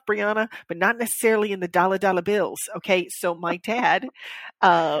in love, Brianna, but not necessarily in the dollar bills. Okay, so my dad,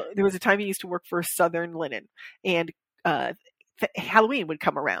 there was a time he used to work for Southern Linen, and uh, Halloween would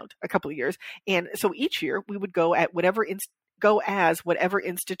come around a couple of years, and so each year we would go as whatever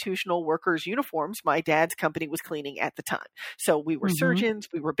institutional workers uniforms my dad's company was cleaning at the time. So we were Mhm. surgeons,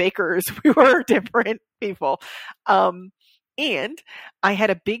 we were bakers, we were different people. Um, and I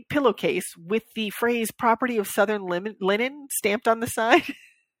had a big pillowcase with the phrase property of Southern Linen stamped on the side,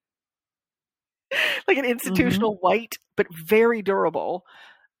 like an Mhm. institutional white, but very durable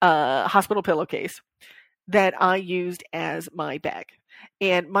hospital pillowcase that I used as my bag.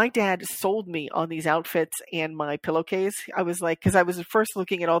 And my dad sold me on these outfits and my pillowcase. I was like, because I was at first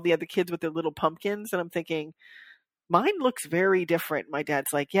looking at all the other kids with their little pumpkins, and I'm thinking, mine looks very different. My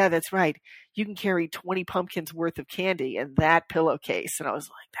dad's like, yeah, that's right. You can carry 20 pumpkins worth of candy in that pillowcase. And I was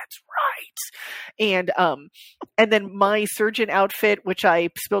like, that's right. And then my surgeon outfit, which I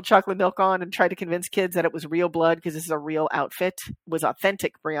spilled chocolate milk on and tried to convince kids that it was real blood because this is a real outfit, was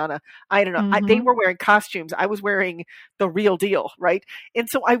authentic, Brianna. I don't know. They Mhm. were wearing costumes. I was wearing the real deal, right? And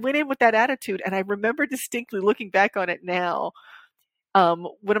so I went in with that attitude, and I remember distinctly looking back on it now.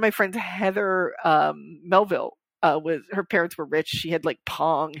 One of my friends, Heather Melville, was her parents were rich. She had like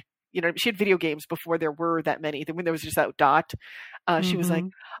Pong. She had video games before there were that many. When there was just that dot, she was like,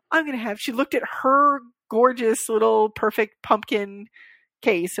 Mhm. "I'm gonna have." She looked at her gorgeous little perfect pumpkin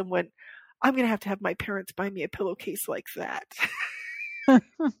case and went, "I'm gonna have to have my parents buy me a pillowcase like that."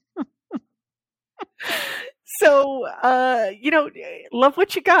 So, love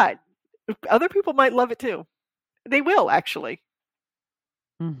what you got. Other people might love it too. They will actually.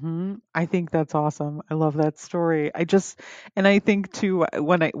 Mhm. I think that's awesome. I love that story. And I think too,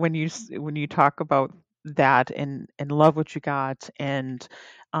 when you talk about that and love what you got, and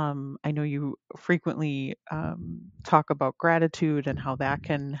I know you frequently talk about gratitude and how that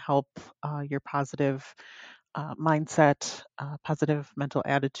can help your positive mindset, positive mental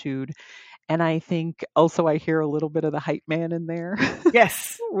attitude. And I think also I hear a little bit of the hype man in there,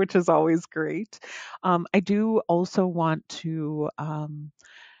 Yes. which is always great. I do also want to,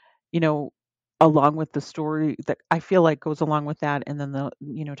 you know, along with the story that I feel like goes along with that, and then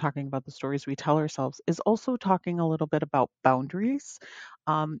talking about the stories we tell ourselves, is also talking a little bit about boundaries.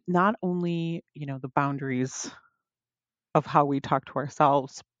 Not only, the boundaries of how we talk to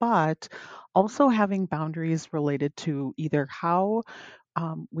ourselves, but also having boundaries related to either how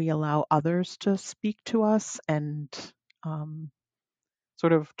we allow others to speak to us and um,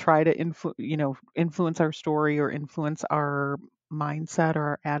 sort of try to influence our story or influence our mindset or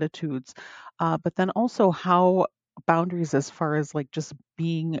our attitudes, but then also how boundaries as far as like just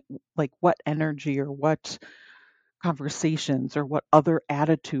being like what energy or what conversations or what other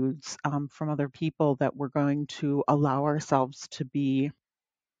attitudes from other people that we're going to allow ourselves to be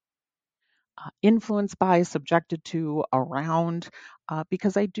influenced by, subjected to, around.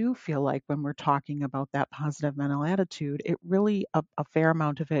 Because I do feel like when we're talking about that positive mental attitude, it really, a fair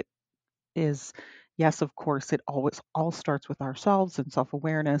amount of it is, yes, of course, it always all starts with ourselves and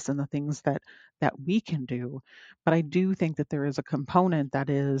self-awareness and the things that we can do. But I do think that there is a component that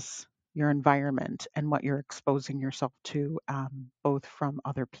is your environment and what you're exposing yourself to, both from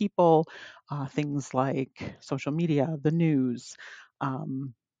other people, things like social media, the news,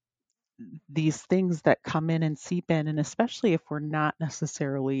 um, these things that come in and seep in. And especially if we're not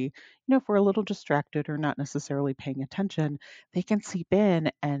necessarily, if we're a little distracted or not necessarily paying attention, they can seep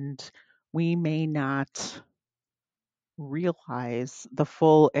in and we may not realize the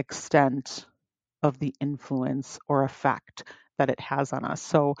full extent of the influence or effect that it has on us.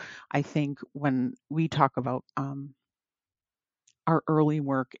 So I think when we talk about our early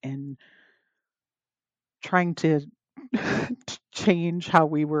work in trying to change how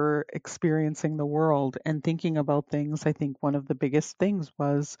we were experiencing the world and thinking about things, I think one of the biggest things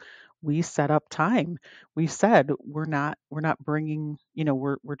was we set up time. We said we're not bringing,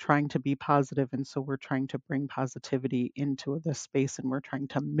 we're trying to be positive, and so we're trying to bring positivity into this space, and we're trying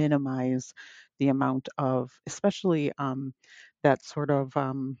to minimize the amount of, especially that sort of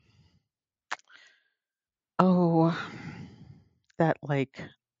oh that like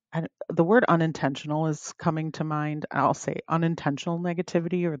the word unintentional is coming to mind. I'll say unintentional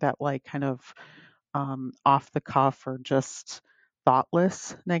negativity, or that like kind of off the cuff or just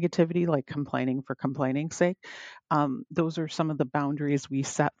thoughtless negativity, like complaining for complaining's sake. Those are some of the boundaries we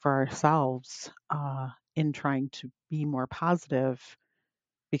set for ourselves in trying to be more positive,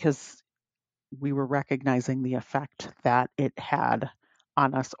 because we were recognizing the effect that it had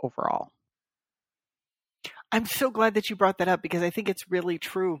on us overall. I'm so glad that you brought that up because I think it's really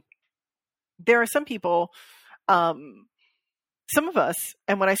true. There are some people, um, some of us,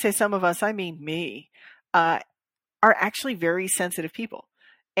 and when I say some of us, I mean me, uh, are actually very sensitive people.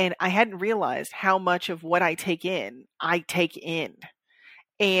 And I hadn't realized how much of what I take in.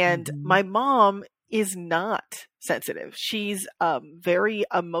 And Hmm. my mom is not sensitive. She's very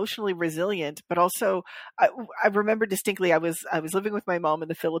emotionally resilient, but also I remember distinctly I was living with my mom in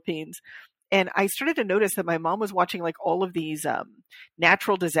the Philippines, and I started to notice that my mom was watching like all of these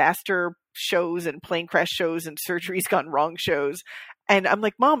natural disaster shows and plane crash shows and surgeries gone wrong shows. And I'm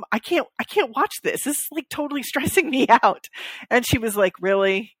like, Mom, I can't watch this. This is like totally stressing me out. And she was like,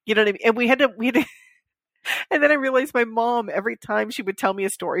 Really? You know what I mean? And we had to and then I realized my mom, every time she would tell me a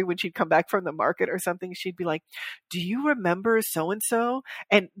story when she'd come back from the market or something, she'd be like, Do you remember so and so?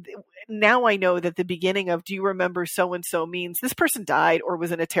 And now I know that the beginning of Do you remember so and so means this person died or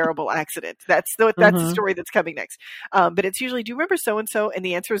was in a terrible accident. That's the Hmm. story that's coming next. But it's usually, Do you remember so and so? And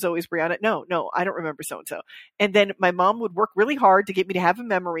the answer is always, Brianna, no, no, I don't remember so and so. And then my mom would work really hard to get me to have a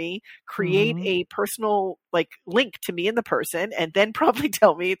memory, create Hmm. a personal like link to me and the person, and then probably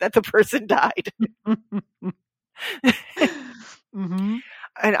tell me that the person died. Hmm.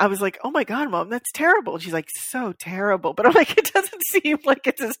 And I was like, "Oh my god, mom, that's terrible." And she's like, "So terrible." But I'm like, "It doesn't seem like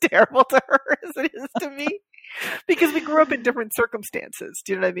it's as terrible to her as it is to me." Because we grew up in different circumstances.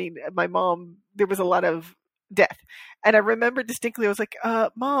 Do you know what I mean? My mom, there was a lot of death. And I remember distinctly, I was like,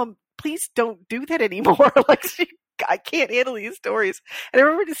 Mom, please don't do that anymore. Like, I can't handle these stories. And I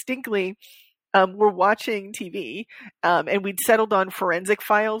remember distinctly we're watching TV, and we'd settled on Forensic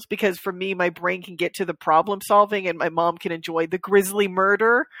Files because for me, my brain can get to the problem solving, and my mom can enjoy the grisly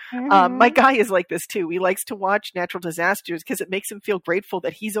murder. My Hmm. guy is like this too. He likes to watch natural disasters because it makes him feel grateful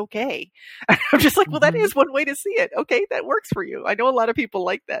that he's okay. And I'm just like, well, that Hmm. is one way to see it. Okay, that works for you. I know a lot of people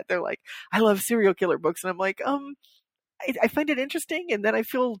like that. They're like, I love serial killer books, and I'm like, I find it interesting, and then I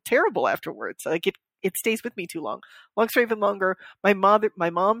feel terrible afterwards. Like it stays with me too long. Long story even longer. My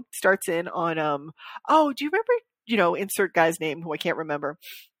mom starts in on oh, do you remember, insert guy's name who I can't remember.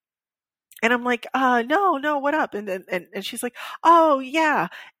 And I'm like, no, no, what up? And then and she's like, oh yeah.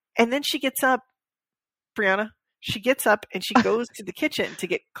 And then she gets up, Brianna. She gets up and she goes to the kitchen to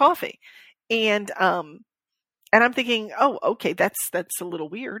get coffee. And I'm thinking, oh, okay, that's a little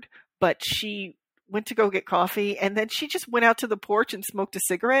weird. But she went to go get coffee, and then she just went out to the porch and smoked a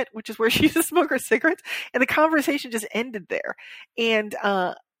cigarette, which is where she used to smoke her cigarettes. And the conversation just ended there. And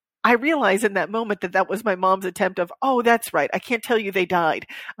I realized in that moment that that was my mom's attempt of, oh, that's right, I can't tell you they died.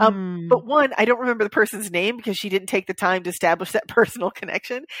 Mm, But one, I don't remember the person's name because she didn't take the time to establish that personal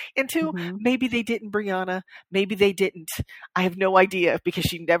connection. And two, mhm, maybe they didn't, Brianna. Maybe they didn't. I have no idea because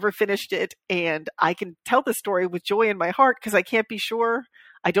she never finished it. And I can tell the story with joy in my heart because I can't be sure.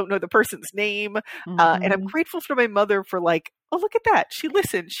 I don't know the person's name. And I'm mhm. grateful for my mother for like, oh, look at that. She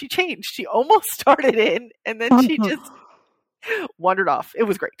listened. She changed. She almost started in and then she just wandered off. It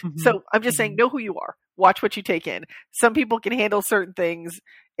was great. Mhm, So I'm just saying, mhm. know who you are. Watch what you take in. Some people can handle certain things.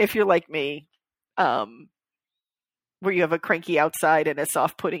 If you're like me, um, where you have a cranky outside and a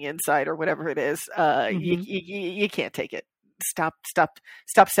soft pudding inside, or whatever it is, Mhm. you can't take it. Stop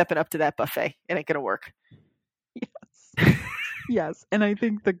stepping up to that buffet. It ain't gonna work. Yes. Yes, and I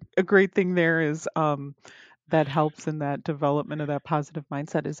think a great thing there is that helps in that development of that positive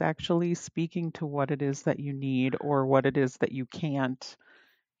mindset is actually speaking to what it is that you need or what it is that you can't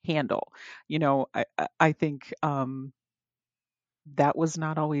handle. I think that was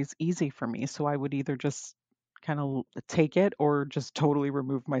not always easy for me, so I would either just kind of take it or just totally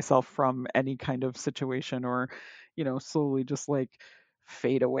remove myself from any kind of situation or slowly just like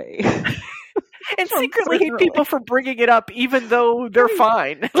fade away And from secretly certain hate people relationships. for bringing it up, even though they're Right.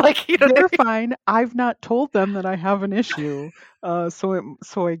 fine. Like, you know what I They're mean? fine. I've not told them that I have an issue. So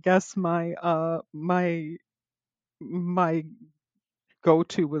I guess my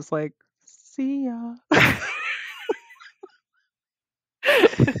go-to was like, see ya.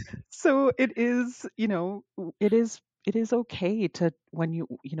 So it is okay to when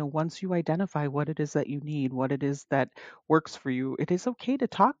once you identify what it is that you need, what it is that works for you, it is okay to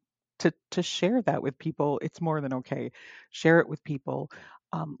talk to share that with people. It's more than okay. Share it with people.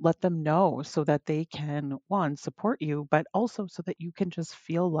 Let them know so that they can one support you, but also so that you can just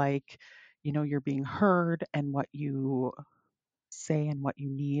feel like you're being heard and what you say and what you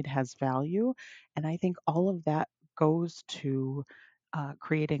need has value. And I think all of that goes to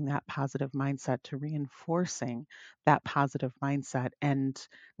creating that positive mindset, to reinforcing that positive mindset. And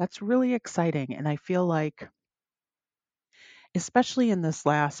that's really exciting. And I feel like, especially in this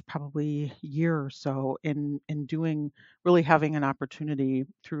last probably year or so, in doing really having an opportunity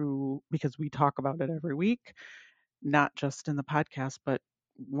through, because we talk about it every week, not just in the podcast, but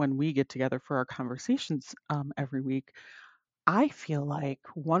when we get together for our conversations every week, I feel like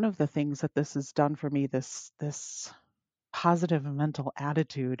one of the things that this has done for me, this positive mental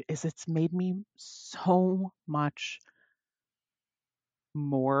attitude, is it's made me so much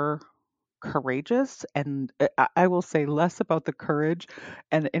more courageous. And I will say less about the courage,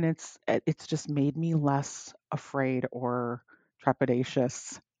 and it's just made me less afraid or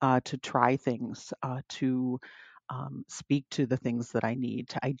trepidatious to try things, to speak to the things that I need,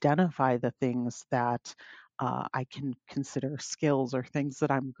 to identify the things that I can consider skills or things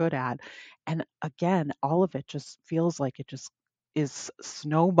that I'm good at. And again, all of it just feels like it just is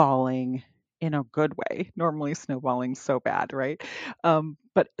snowballing in a good way. Normally, snowballing's so bad, right?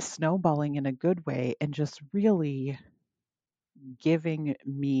 But snowballing in a good way and just really giving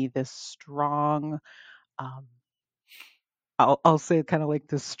me this strong, um, I'll say kind of like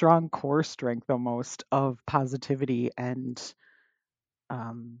this strong core strength almost of positivity and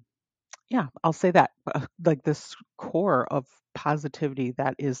um, yeah, I'll say that like this core of positivity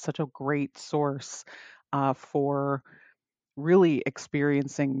that is such a great source for really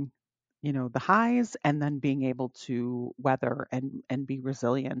experiencing the highs and then being able to weather and be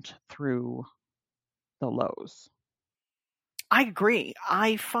resilient through the lows. I agree.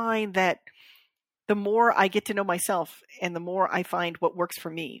 I find that the more I get to know myself and the more I find what works for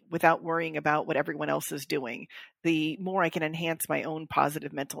me without worrying about what everyone else is doing, the more I can enhance my own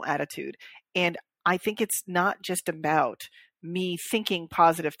positive mental attitude. And I think it's not just about me thinking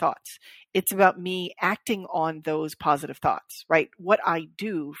positive thoughts. It's about me acting on those positive thoughts, right? What I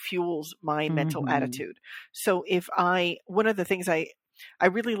do fuels my mental Mhm. attitude. So one of the things I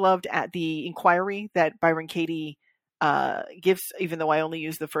really loved at the inquiry that Byron Katie gives, even though I only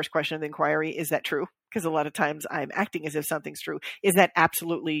use the first question of the inquiry, is that true? Because a lot of times I'm acting as if something's true. Is that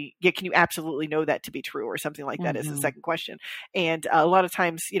absolutely, yeah, can you absolutely know that to be true or something like that is the Mhm. second question. And a lot of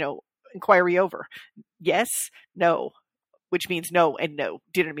times, inquiry over. Yes, no, which means no and no.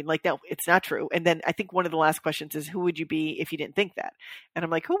 Do you know what I mean? Like, no, it's not true. And then I think one of the last questions is, who would you be if you didn't think that? And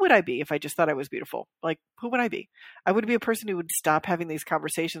I'm like, who would I be if I just thought I was beautiful? Like, who would I be? I would be a person who would stop having these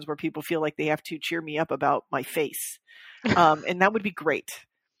conversations where people feel like they have to cheer me up about my face. And that would be great.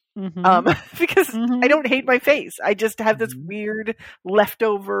 Mhm. because I Mhm. don't hate my face. I just have this Mhm. weird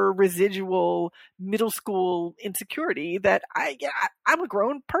leftover residual middle school insecurity that I'm a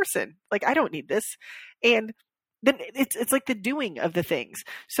grown person. Like I don't need this. And then it's like the doing of the things.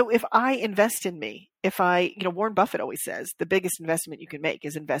 So if I invest in me, if I, Warren Buffett always says the biggest investment you can make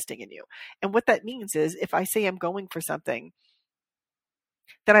is investing in you. And what that means is if I say I'm going for something,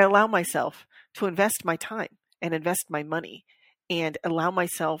 that I allow myself to invest my time and invest my money and allow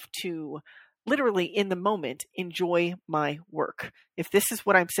myself to literally in the moment enjoy my work. If this is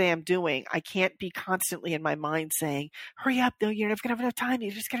what I'm saying I'm doing, I can't be constantly in my mind saying, hurry up, no, you're never gonna have enough time,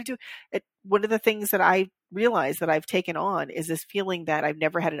 you just gotta do it. One of the things that I realize that I've taken on is this feeling that I've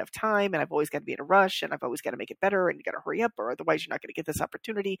never had enough time and I've always got to be in a rush and I've always got to make it better and you got to hurry up or otherwise you're not going to get this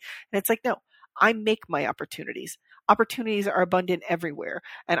opportunity. And it's like, no, I make my opportunities. Opportunities are abundant everywhere.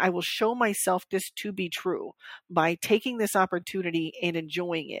 And I will show myself this to be true by taking this opportunity and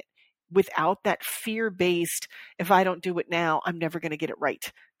enjoying it without that fear based, if I don't do it now, I'm never going to get it right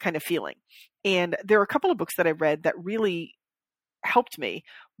kind of feeling. And there are a couple of books that I read that really helped me.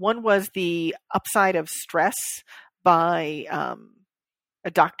 One was The Upside of Stress by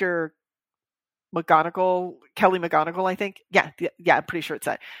a Dr. McGonigal, Kelly McGonigal, I think. Yeah, I'm pretty sure it's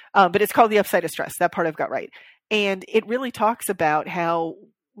that. But it's called The Upside of Stress. That part I've got right. And it really talks about how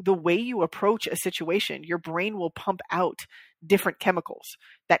the way you approach a situation, your brain will pump out different chemicals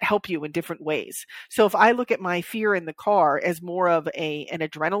that help you in different ways. So if I look at my fear in the car as more of an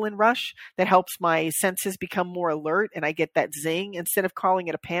adrenaline rush that helps my senses become more alert and I get that zing, instead of calling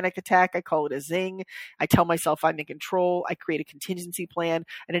it a panic attack, I call it a zing. I tell myself I'm in control. I create a contingency plan.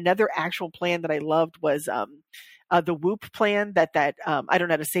 And another actual plan that I loved was the Whoop plan that I don't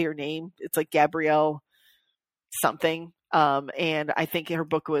know how to say her name. It's like Gabrielle something. And I think her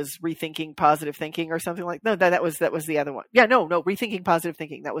book was Rethinking Positive Thinking or something like no, that was the other one. Yeah, no, Rethinking Positive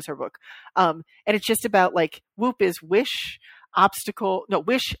Thinking. That was her book. And it's just about like Whoop is wish, obstacle, no,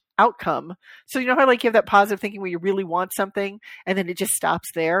 wish, outcome. So you know how like you have that positive thinking where you really want something and then it just stops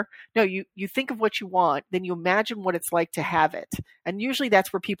there? No, you think of what you want, then you imagine what it's like to have it. And usually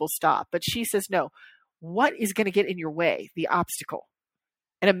that's where people stop. But she says, no, what is going to get in your way? The obstacle.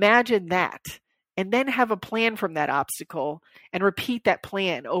 And imagine that. And then have a plan from that obstacle and repeat that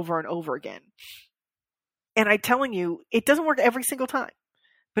plan over and over again. And I'm telling you, it doesn't work every single time,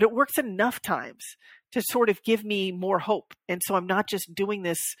 but it works enough times to sort of give me more hope. And so I'm not just doing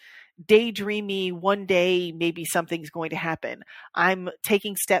this daydreamy, one day maybe something's going to happen. I'm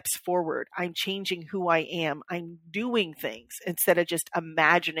taking steps forward. I'm changing who I am. I'm doing things instead of just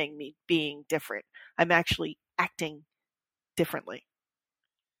imagining me being different. I'm actually acting differently.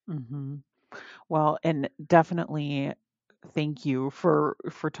 Mhm. Well, and definitely thank you for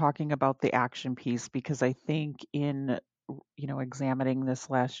talking about the action piece because I think in examining this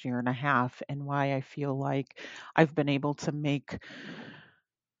last year and a half and why I feel like I've been able to make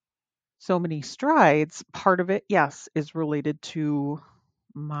so many strides, part of it, yes, is related to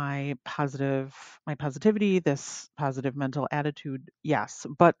my positivity, this positive mental attitude, yes,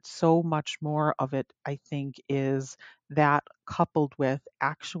 but so much more of it I think is that coupled with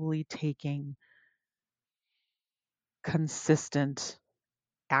actually taking consistent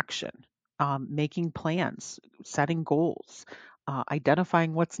action, making plans, setting goals,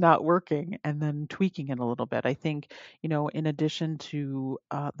 identifying what's not working, and then tweaking it a little bit. I think, in addition to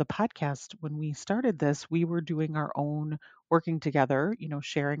the podcast, when we started this, we were doing our own working together,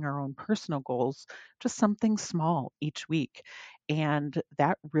 sharing our own personal goals, just something small each week. And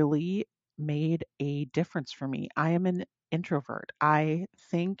that really made a difference for me. I am an introvert. I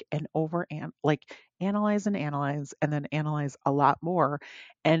think and like analyze and then analyze a lot more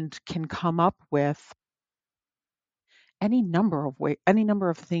and can come up with any number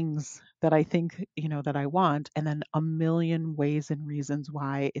of things that I think, that I want, and then a million ways and reasons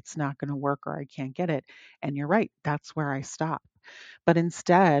why it's not going to work or I can't get it. And you're right, that's where I stop. But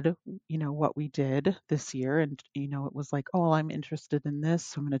instead, what we did this year, and, it was like, oh, I'm interested in this.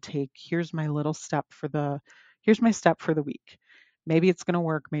 So I'm going to here's my step for the week. Maybe it's going to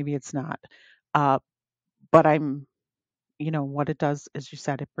work, maybe it's not. Uh, but what it does, as you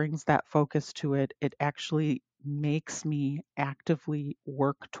said, it brings that focus to it. It actually makes me actively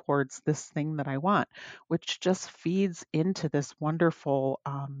work towards this thing that I want, which just feeds into this wonderful,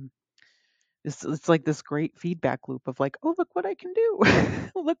 it's like this great feedback loop of like, oh, look what I can do.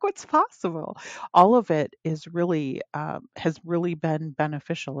 Look what's possible. All of it has really been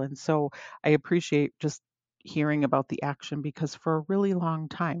beneficial. And so I appreciate just hearing about the action because for a really long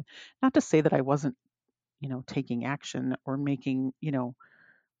time, not to say that I wasn't taking action or making,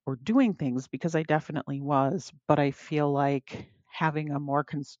 or doing things because I definitely was, but I feel like having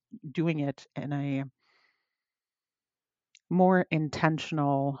doing it in a more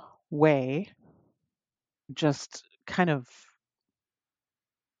intentional way just kind of,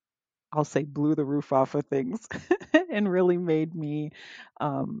 I'll say, blew the roof off of things and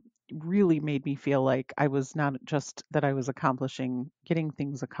um, really made me feel like I was not just that I was getting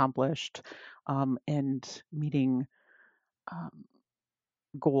things accomplished, and meeting um,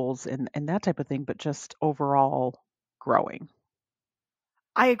 goals and that type of thing, but just overall growing.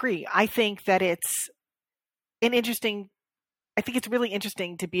 I agree. An interesting, I think it's really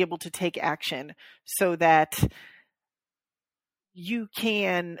interesting to be able to take action so that you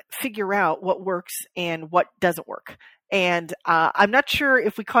can figure out what works and what doesn't work. And I'm not sure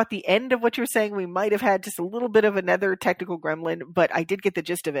if we caught the end of what you were saying. We might have had just a little bit of another technical gremlin, but I did get the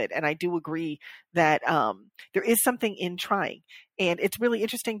gist of it. And I do agree that there is something in trying. And it's really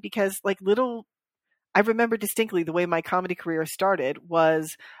interesting because I remember distinctly the way my comedy career started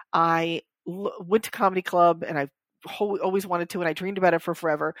was went to comedy club and I always wanted to, and I dreamed about it for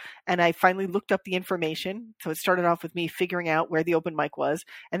forever. And I finally looked up the information. So it started off with me figuring out where the open mic was.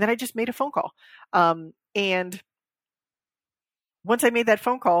 And then I just made a phone call. And once I made that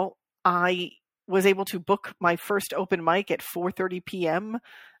phone call, I was able to book my first open mic at 4:30 p.m.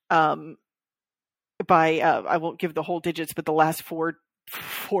 I won't give the whole digits, but the last four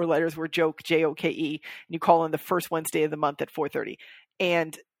letters were joke, JOKE, and you call in the first Wednesday of the month at 4:30.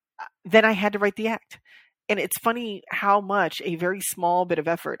 And then I had to write the act. And it's funny how much a very small bit of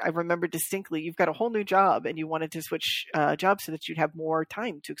effort. I remember distinctly, you've got a whole new job and you wanted to switch jobs so that you'd have more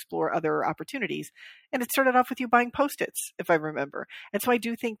time to explore other opportunities. And it started off with you buying Post-its, if I remember. And so I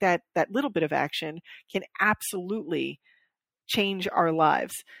do think that that little bit of action can absolutely change our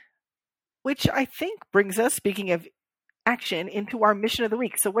lives, which I think brings us, speaking of action, into our mission of the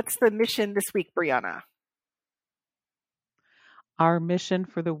week. So what's the mission this week, Brianna? Our mission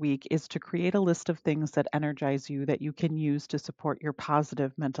for the week is to create a list of things that energize you that you can use to support your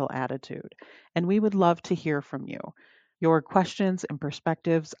positive mental attitude. And we would love to hear from you. Your questions and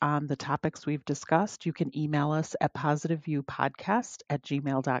perspectives on the topics we've discussed, you can email us at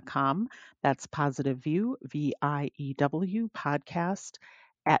positiveviewpodcast@gmail.com. That's positiveview, VIEW,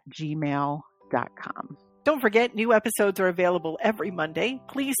 podcast@gmail.com. Don't forget, new episodes are available every Monday.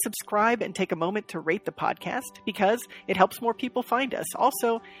 Please subscribe and take a moment to rate the podcast because it helps more people find us.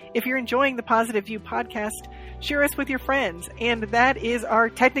 Also, if you're enjoying the Positive View podcast, share us with your friends. And that is our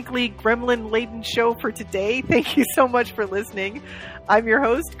technically gremlin-laden show for today. Thank you so much for listening. I'm your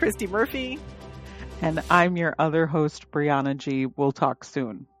host, Christy Murphy. And I'm your other host, Brianna G. We'll talk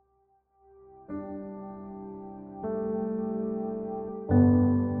soon.